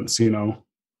makes sense.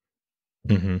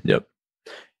 Mm-hmm. Yep.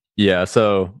 Yeah.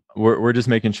 So we're just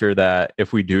making sure that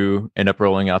if we do end up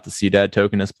rolling out the CDAD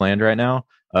token as planned right now,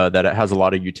 that it has a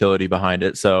lot of utility behind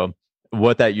it. So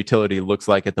what that utility looks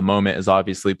like at the moment is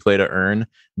obviously play to earn,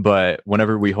 but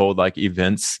whenever we hold like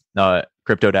events,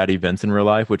 CryptoDad events in real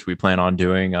life, which we plan on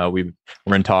doing,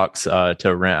 we're in talks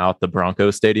to rent out the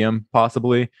Broncos Stadium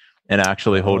possibly and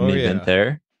actually hold an event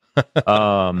there.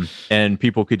 And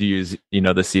people could use, the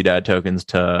CDAD tokens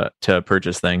to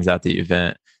purchase things at the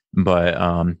event. But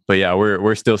yeah,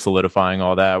 we're still solidifying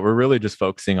all that. We're really just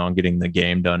focusing on getting the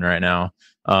game done right now,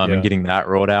 and getting that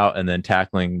rolled out and then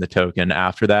tackling the token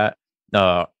after that.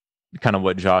 Kind of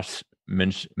what Josh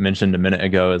mentioned a minute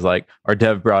ago is like our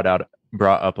dev brought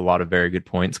up a lot of very good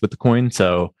points with the coin.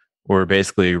 So we're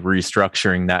basically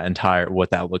restructuring that entire,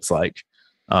 what that looks like,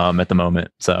 at the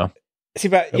moment. So see,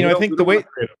 but I think the way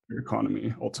create a weird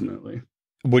economy ultimately.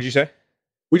 What'd you say?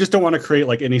 We just don't want to create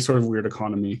like any sort of weird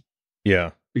economy.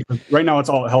 Yeah. Because right now it's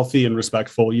all healthy and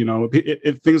respectful.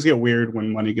 Things get weird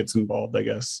when money gets involved, I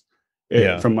guess.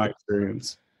 From my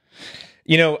experience.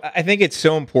 I think it's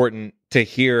so important to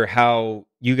hear how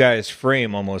you guys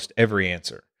frame almost every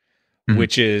answer,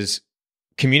 which is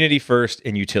community first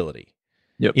and utility.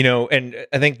 Yep. And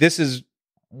I think this is,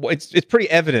 it's pretty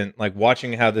evident, like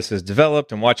watching how this has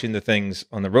developed and watching the things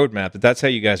on the roadmap, that's how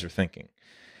you guys are thinking.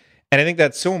 And I think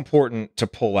that's so important to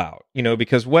pull out,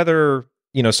 because whether,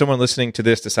 someone listening to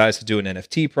this decides to do an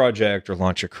NFT project or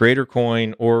launch a creator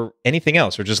coin or anything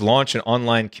else, or just launch an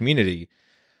online community,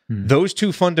 those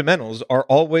two fundamentals are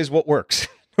always what works,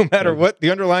 no matter what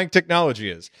the underlying technology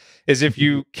is if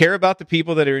you care about the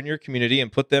people that are in your community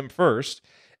and put them first,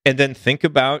 and then think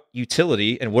about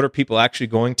utility and what are people actually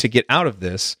going to get out of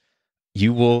this,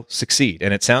 you will succeed.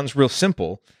 And it sounds real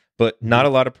simple, but not a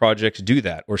lot of projects do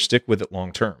that or stick with it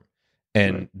long term.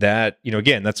 And that,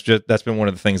 again, that's been one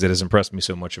of the things that has impressed me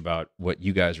so much about what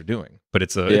you guys are doing. But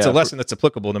it's a lesson that's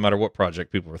applicable no matter what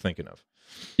project people are thinking of.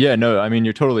 Yeah, no, I mean,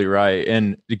 you're totally right.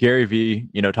 And Gary Vee,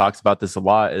 talks about this a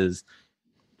lot, is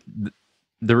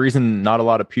the reason not a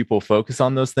lot of people focus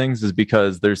on those things is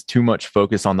because there's too much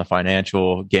focus on the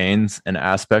financial gains and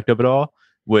aspect of it all,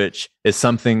 which is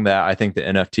something that I think the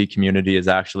NFT community is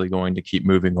actually going to keep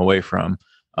moving away from,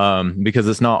 because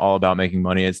it's not all about making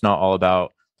money. It's not all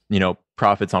about,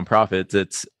 profits on profits.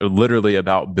 It's literally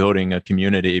about building a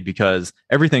community, because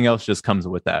everything else just comes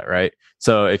with that, right?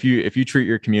 So if you treat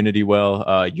your community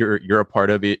well, you're a part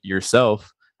of it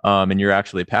yourself, and you're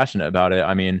actually passionate about it.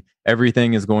 I mean,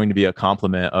 everything is going to be a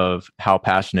complement of how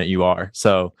passionate you are.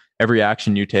 So every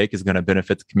action you take is going to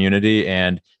benefit the community,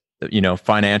 and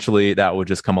financially that will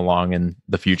just come along in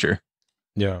the future.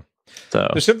 Yeah. So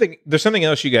there's something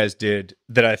else you guys did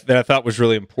that I thought was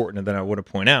really important and that I want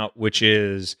to point out, which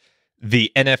is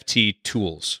the NFT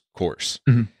tools course.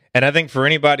 Mm-hmm. And I think for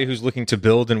anybody who's looking to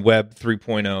build in Web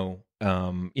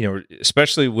 3.0,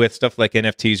 especially with stuff like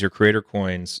NFTs or creator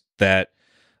coins that,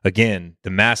 again, the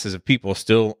masses of people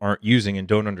still aren't using and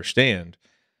don't understand,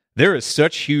 there is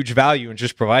such huge value in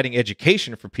just providing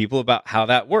education for people about how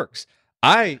that works.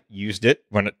 I used it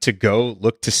to go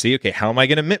look to see, okay, how am I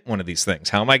going to mint one of these things?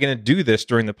 How am I going to do this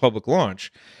during the public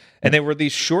launch? And they were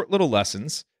these short little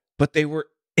lessons, but they were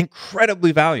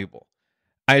incredibly valuable.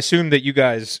 I assume that you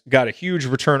guys got a huge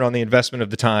return on the investment of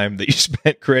the time that you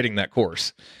spent creating that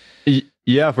course.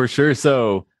 Yeah, for sure.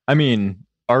 So, I mean,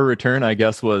 our return, I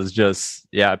guess, was just,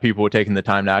 people taking the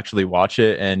time to actually watch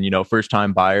it. And, first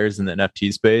time buyers in the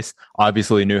NFT space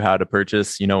obviously knew how to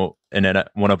purchase, one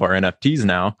of our NFTs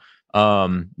now.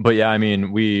 But yeah, I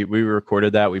mean, we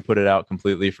recorded that, we put it out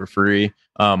completely for free.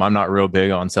 I'm not real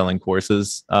big on selling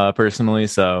courses, personally.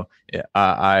 So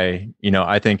I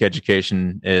think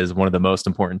education is one of the most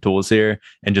important tools here,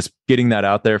 and just getting that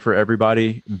out there for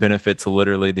everybody benefits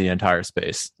literally the entire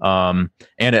space. And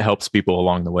it helps people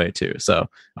along the way too. So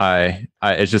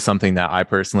it's just something that I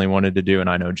personally wanted to do, and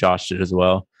I know Josh did as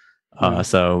well.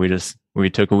 So we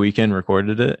took a weekend,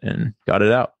 recorded it, and got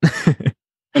it out.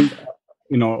 And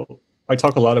I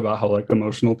talk a lot about how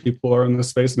emotional people are in this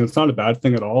space, and it's not a bad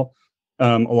thing at all.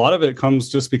 A lot of it comes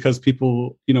just because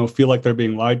people, feel like they're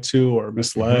being lied to or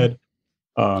misled.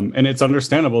 Mm-hmm. And it's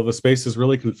understandable. The space is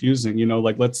really confusing.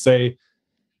 Let's say,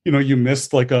 you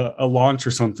missed a launch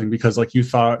or something because you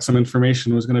thought some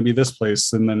information was going to be this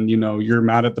place. And then, you're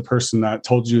mad at the person that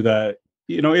told you that,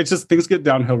 it's just, things get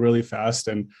downhill really fast.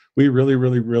 And we really,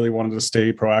 really, really wanted to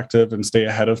stay proactive and stay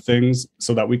ahead of things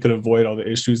so that we could avoid all the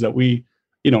issues that we,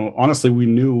 honestly, we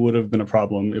knew would have been a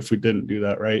problem if we didn't do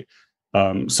that. Right.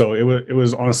 So it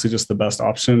was honestly just the best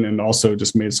option, and also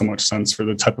just made so much sense for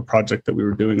the type of project that we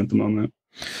were doing at the moment.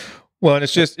 Well, and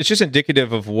it's just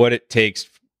indicative of what it takes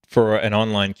for an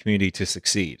online community to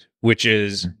succeed, which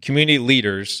is community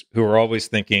leaders who are always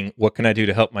thinking, what can I do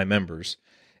to help my members?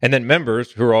 And then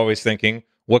members who are always thinking,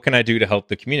 what can I do to help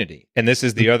the community? And this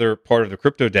is the other part of the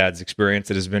CryptoDads experience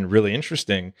that has been really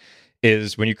interesting,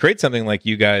 is when you create something like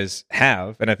you guys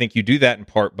have, and I think you do that in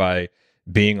part by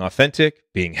being authentic,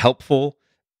 being helpful,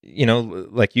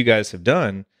 like you guys have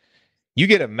done, you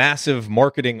get a massive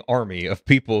marketing army of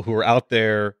people who are out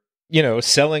there,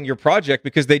 selling your project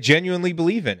because they genuinely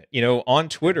believe in it, on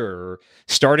Twitter, or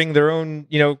starting their own,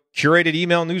 curated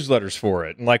email newsletters for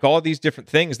it. And all these different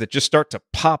things that just start to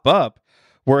pop up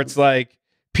where it's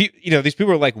these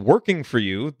people are working for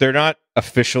you. They're not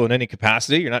official in any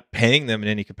capacity. You're not paying them in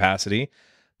any capacity,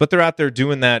 but they're out there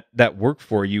doing that work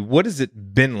for you. What has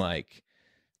it been like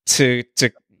to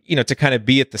kind of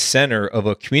be at the center of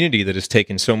a community that has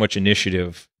taken so much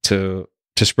initiative to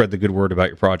spread the good word about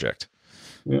your project?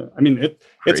 Yeah, I mean,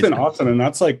 it's been awesome. And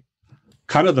that's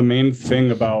kind of the main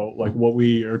thing about what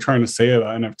we are trying to say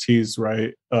about NFTs,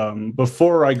 right?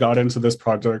 Before I got into this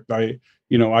project, I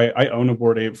own a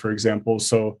Bored Ape, for example.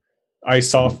 So I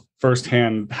saw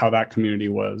firsthand how that community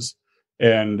was.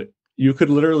 And you could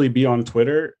literally be on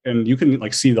Twitter and you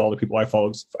can see all the people I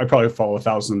follow. I probably follow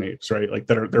 1,000 apes, right?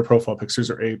 Their profile pictures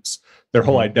are apes. Their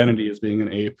whole identity is being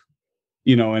an ape,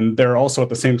 and they're also at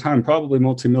the same time probably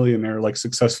multimillionaire,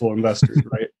 successful investors,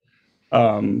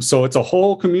 right? So it's a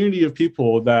whole community of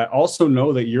people that also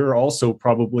know that you're also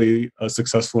probably a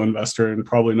successful investor and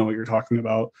probably know what you're talking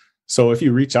about. So if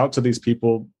you reach out to these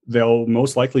people, they'll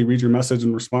most likely read your message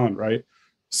and respond, right?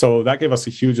 So that gave us a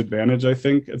huge advantage, I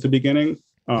think, at the beginning.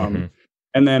 And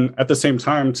then at the same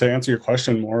time, to answer your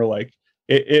question more, like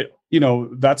it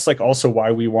that's like also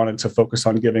why we wanted to focus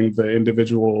on giving the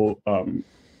individual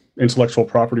intellectual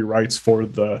property rights for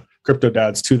the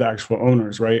CryptoDads to the actual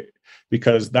owners, right?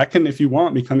 Because that can, if you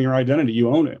want, become your identity. You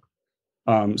own it.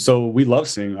 So we love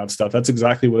seeing that stuff. That's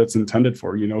exactly what it's intended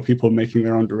for. People making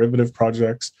their own derivative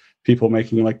projects, people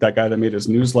making like that guy that made his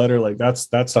newsletter. Like that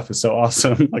stuff is so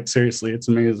awesome. Like seriously, it's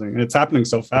amazing. And it's happening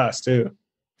so fast too.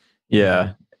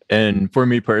 Yeah. And for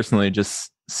me personally,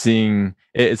 just seeing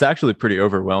it's actually pretty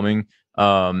overwhelming.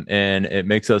 And it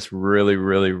makes us really,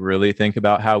 really, really think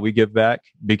about how we give back,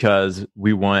 because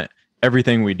we want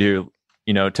everything we do,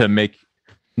 to make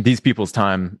these people's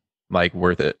time like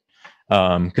worth it.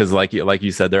 Because like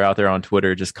you said, they're out there on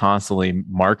Twitter just constantly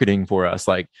marketing for us.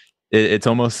 Like it's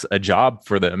almost a job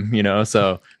for them,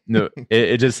 So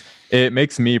it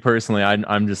makes me personally,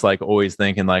 I'm just like always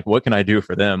thinking like, what can I do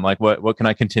for them? Like what can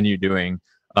I continue doing?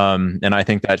 And I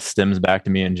think that stems back to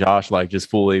me and Josh, like just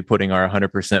fully putting our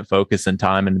 100% focus and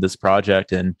time into this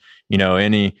project. And,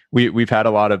 we've had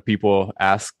a lot of people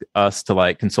ask us to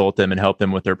like consult them and help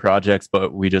them with their projects,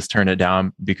 but we just turn it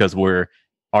down because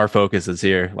our focus is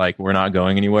here. Like we're not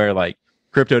going anywhere. Like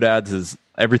CryptoDads is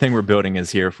everything we're building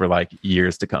is here for like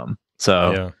years to come.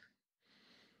 So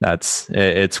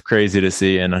it's crazy to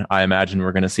see. And I imagine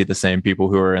we're going to see the same people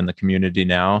who are in the community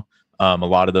now. A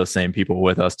lot of those same people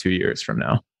with us 2 years from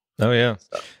now. Oh yeah.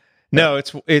 So, no,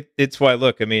 it's why,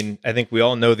 look, I mean, I think we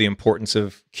all know the importance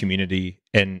of community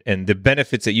and the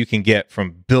benefits that you can get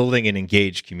from building an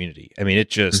engaged community. I mean,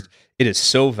 it is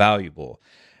so valuable.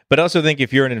 But I also think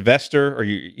if you're an investor or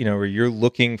or you're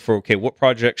looking for, okay, what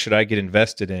project should I get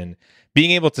invested in?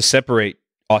 Being able to separate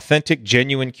authentic,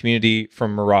 genuine community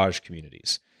from mirage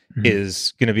communities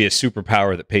is going to be a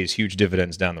superpower that pays huge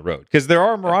dividends down the road. Because there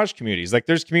are mirage communities. Like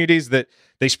there's communities that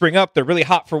they spring up, they're really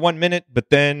hot for 1 minute, but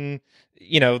then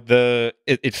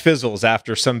it fizzles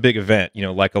after some big event,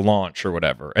 like a launch or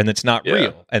whatever, and it's not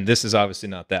real. And this is obviously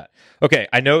not that. Okay,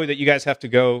 I know that you guys have to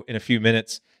go in a few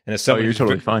minutes, and as someone you're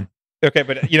totally fine. Okay,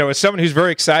 but as someone who's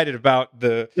very excited about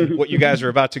what you guys are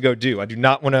about to go do, I do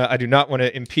not want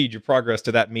to impede your progress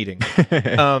to that meeting.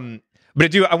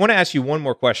 But I want to ask you one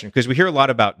more question, because we hear a lot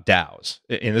about DAOs,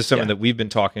 and this is something that we've been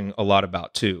talking a lot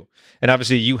about too. And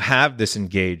obviously, you have this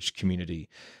engaged community.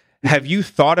 Have you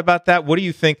thought about that? What do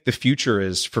you think the future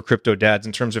is for CryptoDads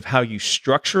in terms of how you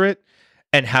structure it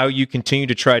and how you continue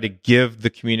to try to give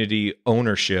the community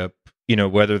ownership?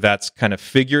 Whether that's kind of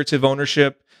figurative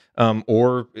ownership.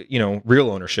 Or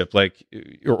real ownership, like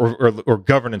or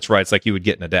governance rights, like you would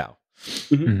get in a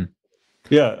DAO.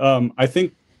 Yeah, I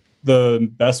think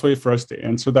the best way for us to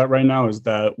answer that right now is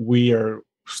that we are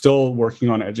still working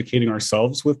on educating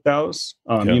ourselves with DAOs.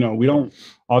 We don't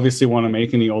obviously want to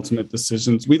make any ultimate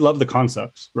decisions. We love the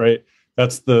concepts, right?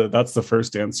 That's the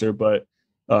first answer. But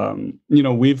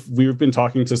we've been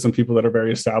talking to some people that are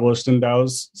very established in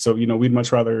DAOs, so we'd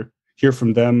much rather hear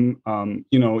from them,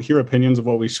 hear opinions of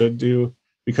what we should do,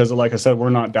 because like I said,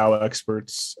 we're not DAO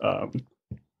experts.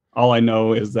 All I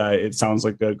know is that it sounds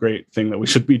like a great thing that we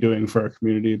should be doing for our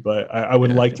community, but I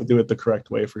would like to do it the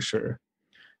correct way for sure.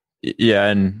 Yeah.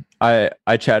 And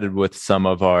I chatted with some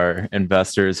of our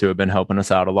investors who have been helping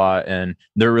us out a lot, and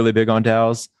they're really big on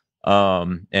DAOs.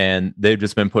 And they've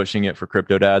just been pushing it for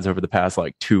CryptoDads over the past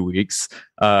like 2 weeks,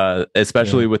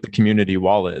 especially with the community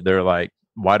wallet. They're like,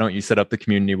 why don't you set up the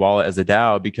community wallet as a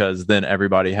DAO? Because then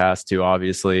everybody has to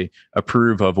obviously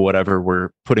approve of whatever we're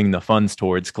putting the funds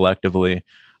towards collectively.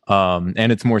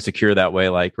 And it's more secure that way.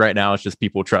 Like right now, it's just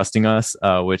people trusting us,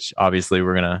 which obviously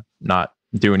we're going to not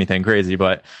do anything crazy.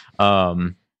 But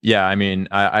I mean,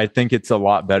 I think it's a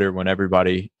lot better when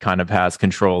everybody kind of has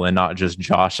control and not just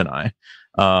Josh and I.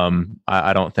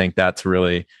 I don't think that's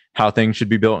really how things should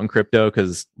be built in crypto,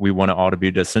 because we want it all to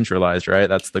be decentralized, right?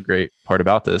 That's the great part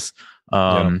about this.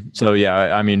 So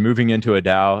I mean, moving into a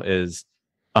DAO is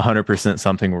 100%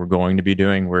 something we're going to be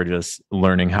doing. We're just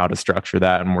learning how to structure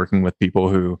that and working with people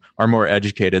who are more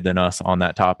educated than us on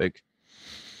that topic.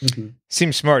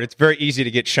 Seems smart. It's very easy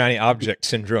to get shiny object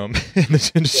syndrome in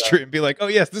this industry and be like, oh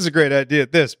yes, this is a great idea,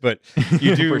 but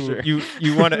you do, sure.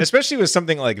 you want to, especially with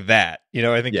something like that,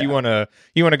 I think you want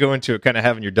to go into it kind of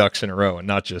having your ducks in a row and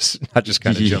not just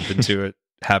kind of jump into it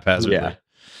haphazardly.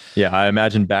 Yeah, I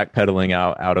imagine backpedaling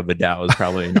out of a DAO is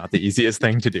probably not the easiest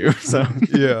thing to do. So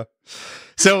yeah.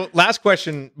 So last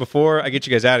question before I get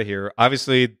you guys out of here.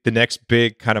 Obviously, the next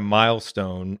big kind of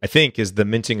milestone, I think, is the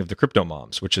minting of the crypto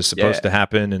moms, which is supposed to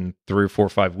happen in 3 or 4 or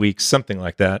 5 weeks, something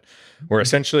like that, where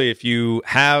essentially if you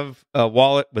have a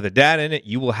wallet with a DAD in it,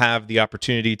 you will have the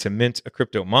opportunity to mint a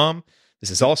crypto mom. This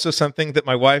is also something that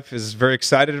my wife is very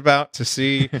excited about, to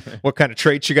see what kind of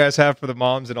traits you guys have for the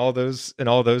moms and all those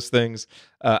things.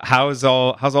 How's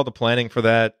all the planning for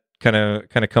that kind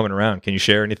of coming around? Can you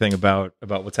share anything about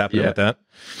what's happening with that?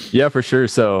 Yeah, for sure.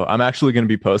 So I'm actually going to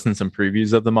be posting some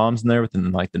previews of the moms in there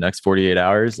within like the next 48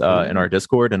 hours in our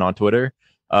Discord and on Twitter.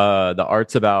 The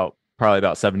art's probably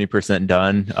about 70%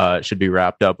 done. It should be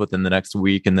wrapped up within the next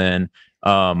week. And then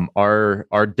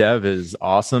our dev is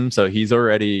awesome. So he's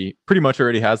pretty much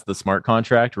already has the smart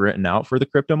contract written out for the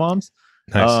crypto moms.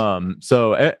 Nice.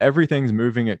 So everything's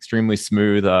moving extremely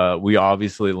smooth. We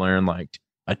obviously learned like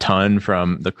a ton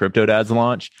from the CryptoDads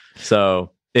launch.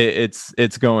 So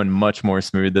it's going much more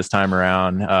smooth this time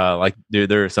around. Like, dude,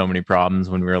 there are so many problems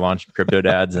when we were launching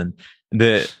CryptoDads,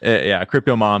 and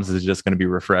Crypto Moms is just going to be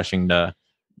refreshing to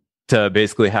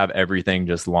basically have everything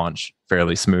just launch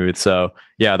fairly smooth. So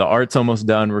yeah, the art's almost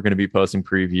done. We're going to be posting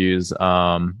previews.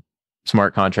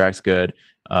 Smart contract's good.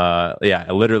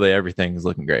 Literally everything is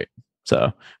looking great.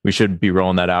 So we should be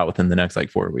rolling that out within the next like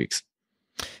 4 weeks.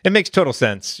 It makes total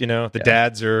sense. The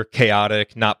dads are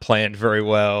chaotic, not planned very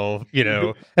well,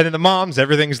 and then the moms,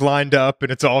 everything's lined up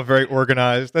and it's all very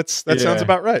organized. That sounds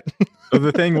about right. So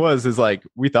the thing is like,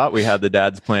 we thought we had the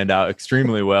dads planned out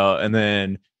extremely well. And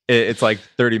then it's like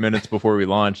 30 minutes before we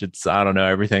launch. I don't know,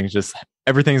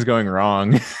 everything's going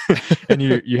wrong and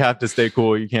you have to stay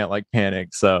cool. You can't like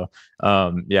panic. So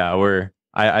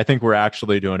I think we're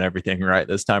actually doing everything right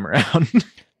this time around.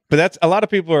 But that's, a lot of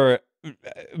people are,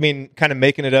 kind of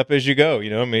making it up as you go.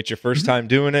 It's your first time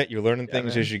doing it. You're learning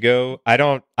things as you go. I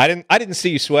didn't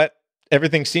see you sweat.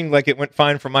 Everything seemed like it went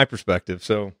fine from my perspective.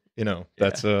 So,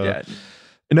 that's No,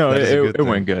 it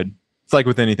went good. It's like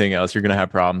with anything else, you're going to have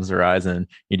problems arise, and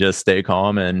you just stay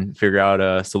calm and figure out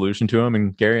a solution to them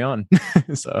and carry on.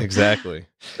 So exactly.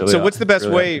 Really so what's the best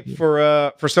way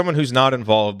for someone who's not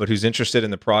involved, but who's interested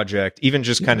in the project, even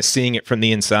just kind of seeing it from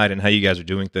the inside and how you guys are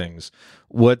doing things?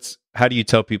 How do you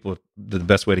tell people the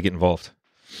best way to get involved?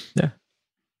 Yeah.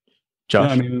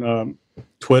 Josh? Yeah,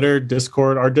 Twitter,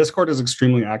 Discord. Our Discord is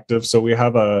extremely active. So we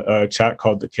have a chat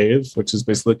called The Cave, which is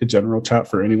basically like a general chat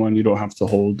for anyone. You don't have to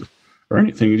hold or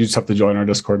anything. You just have to join our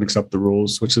Discord and accept the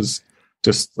rules, which is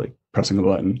just like pressing a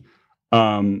button.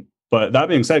 But that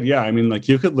being said,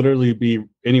 you could literally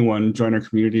anyone join our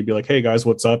community, be like, hey guys,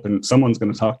 what's up? And someone's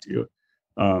going to talk to you.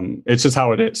 It's just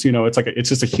how it is. It's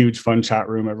just a huge fun chat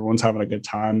room. Everyone's having a good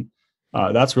time.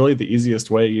 That's really the easiest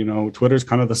way. Twitter's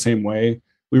kind of the same way.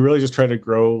 We really just try to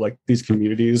grow like these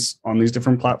communities on these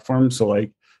different platforms. So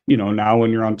like, now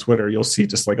when you're on Twitter, you'll see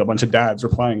just like a bunch of dads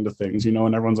replying to things, and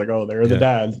everyone's like, oh, they're the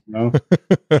dads,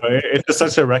 It's just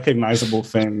such a recognizable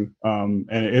thing.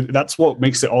 And that's what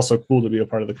makes it also cool to be a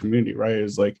part of the community, right?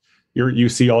 Is like you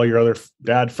see all your other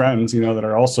dad friends, that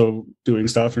are also doing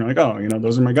stuff, and you're like, oh,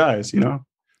 those are my guys,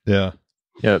 Yeah.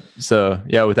 Yep. So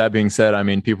with that being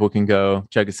said, people can go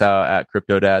check us out at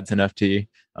CryptoDads NFT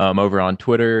over on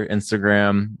Twitter,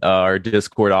 Instagram, our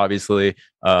Discord, obviously.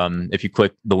 If you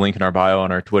click the link in our bio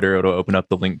on our Twitter, it'll open up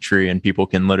the link tree and people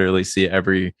can literally see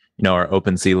every, our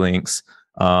OpenSea links.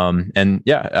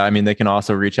 They can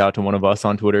also reach out to one of us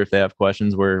on Twitter if they have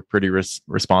questions. We're pretty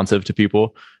responsive to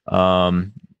people.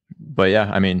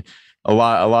 A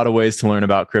lot of ways to learn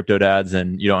about CryptoDads,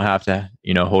 and you don't have to,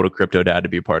 hold a CryptoDad to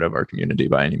be part of our community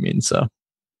by any means. So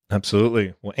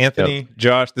absolutely. Well, Anthony,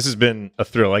 Josh, this has been a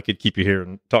thrill. I could keep you here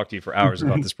and talk to you for hours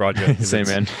about this project. Same,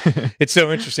 man. It's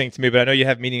so interesting to me, but I know you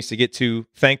have meetings to get to.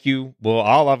 Thank you. Well,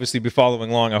 I'll obviously be following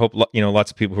along. I hope,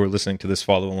 lots of people who are listening to this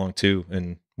follow along too,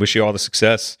 and wish you all the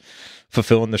success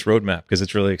fulfilling this roadmap, because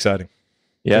it's really exciting.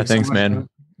 Yeah. Thanks so much, man.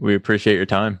 We appreciate your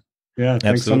time. Yeah.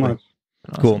 Thanks so much.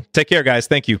 Awesome. Cool. Take care, guys.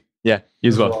 Thank you. Yeah, you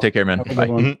as well. Take care, man. Bye.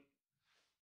 Mm-hmm.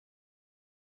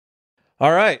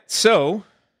 All right. So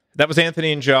that was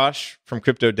Anthony and Josh from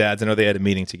CryptoDads. I know they had a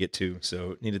meeting to get to,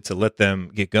 so needed to let them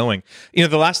get going.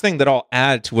 The last thing that I'll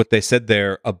add to what they said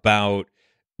there about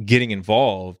getting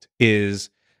involved is,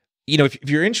 if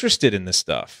you're interested in this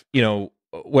stuff,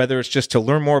 whether it's just to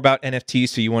learn more about NFTs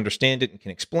so you understand it and can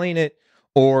explain it,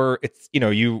 or it's,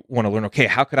 you want to learn, okay,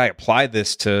 how could I apply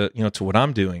this to what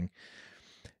I'm doing?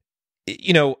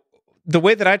 The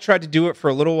way that I tried to do it for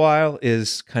a little while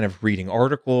is kind of reading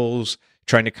articles,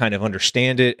 trying to kind of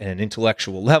understand it at an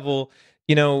intellectual level,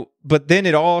 but then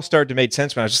it all started to make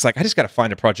sense when I was just like, I just got to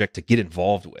find a project to get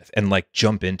involved with and like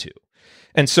jump into.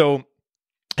 And so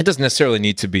it doesn't necessarily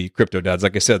need to be CryptoDads.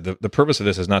 Like I said, the purpose of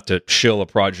this is not to shill a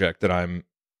project that I'm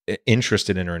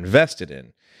interested in or invested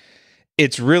in.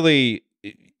 It's really,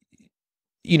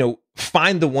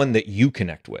 find the one that you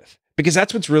connect with. Because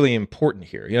that's what's really important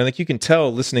here. Like you can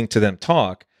tell listening to them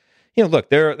talk, look,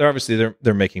 they're obviously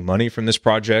they're making money from this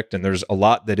project, and there's a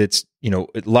lot that it's, a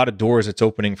lot of doors it's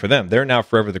opening for them. They're now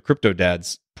forever the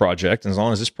CryptoDads project, and as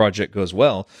long as this project goes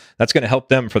well, that's going to help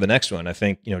them for the next one. I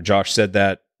think, Josh said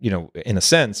that, in a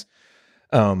sense,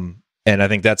 and I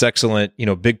think that's excellent,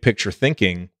 big picture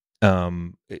thinking,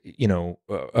 from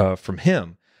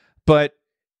him. But,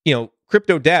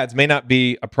 CryptoDads may not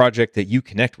be a project that you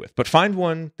connect with, but find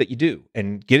one that you do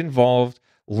and get involved.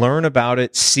 Learn about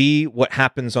it, see what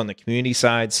happens on the community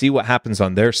side, see what happens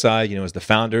on their side, as the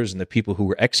founders and the people who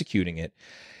were executing it.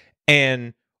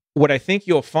 And what I think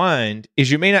you'll find is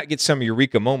you may not get some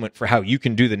eureka moment for how you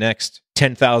can do the next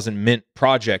 10,000 mint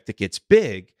project that gets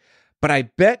big, but I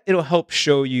bet it'll help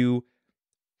show you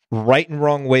right and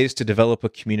wrong ways to develop a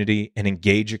community and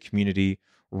engage a community,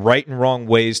 right and wrong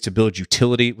ways to build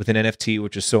utility with an NFT,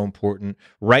 which is so important,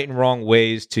 right and wrong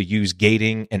ways to use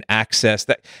gating and access,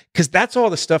 that because that's all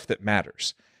the stuff that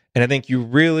matters. And I think you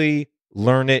really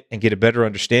learn it and get a better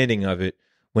understanding of it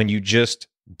when you just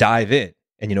dive in.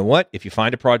 And you know what? If you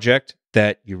find a project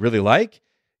that you really like,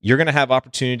 you're going to have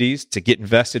opportunities to get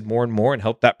invested more and more and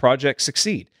help that project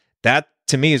succeed. That,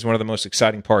 to me, is one of the most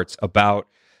exciting parts about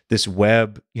this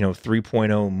Web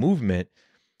 3.0 movement,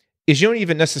 is you don't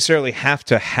even necessarily have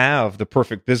to have the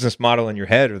perfect business model in your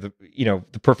head or the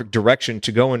perfect direction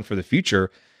to go in for the future.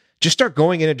 Just start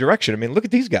going in a direction. I mean, look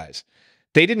at these guys.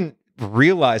 They didn't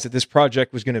realize that this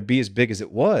project was going to be as big as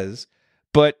it was,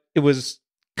 but it was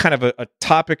kind of a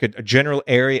topic, a general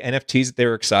area, NFTs that they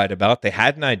were excited about. They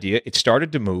had an idea. It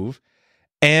started to move,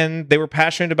 and they were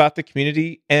passionate about the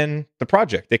community and the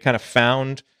project. They kind of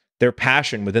found their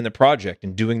passion within the project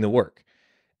and doing the work.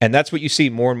 And that's what you see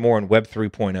more and more in Web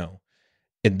 3.0.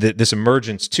 This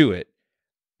emergence to it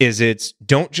is it's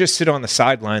don't just sit on the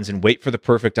sidelines and wait for the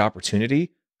perfect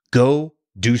opportunity. Go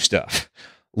do stuff,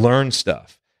 learn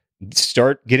stuff,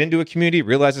 get into a community,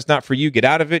 realize it's not for you, get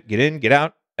out of it, get in, get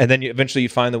out. And then eventually you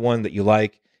find the one that you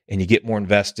like and you get more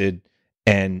invested.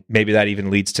 And maybe that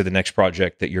even leads to the next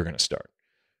project that you're going to start,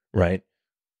 right?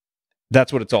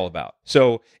 That's what it's all about.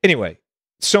 So anyway,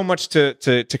 so much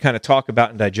to kind of talk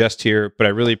about and digest here, but I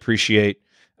really appreciate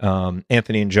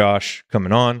Anthony and Josh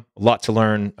coming on. A lot to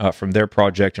learn from their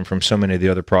project and from so many of the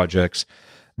other projects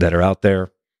that are out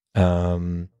there.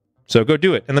 So go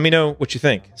do it and let me know what you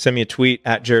think. Send me a tweet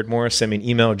at Jared Morris. Send me an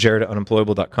email,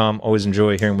 jared@unemployable.com. Always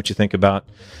enjoy hearing what you think about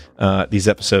these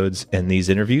episodes and these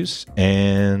interviews.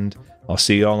 And I'll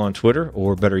see you all on Twitter,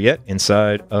 or better yet,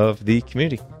 inside of the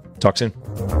community. Talk soon.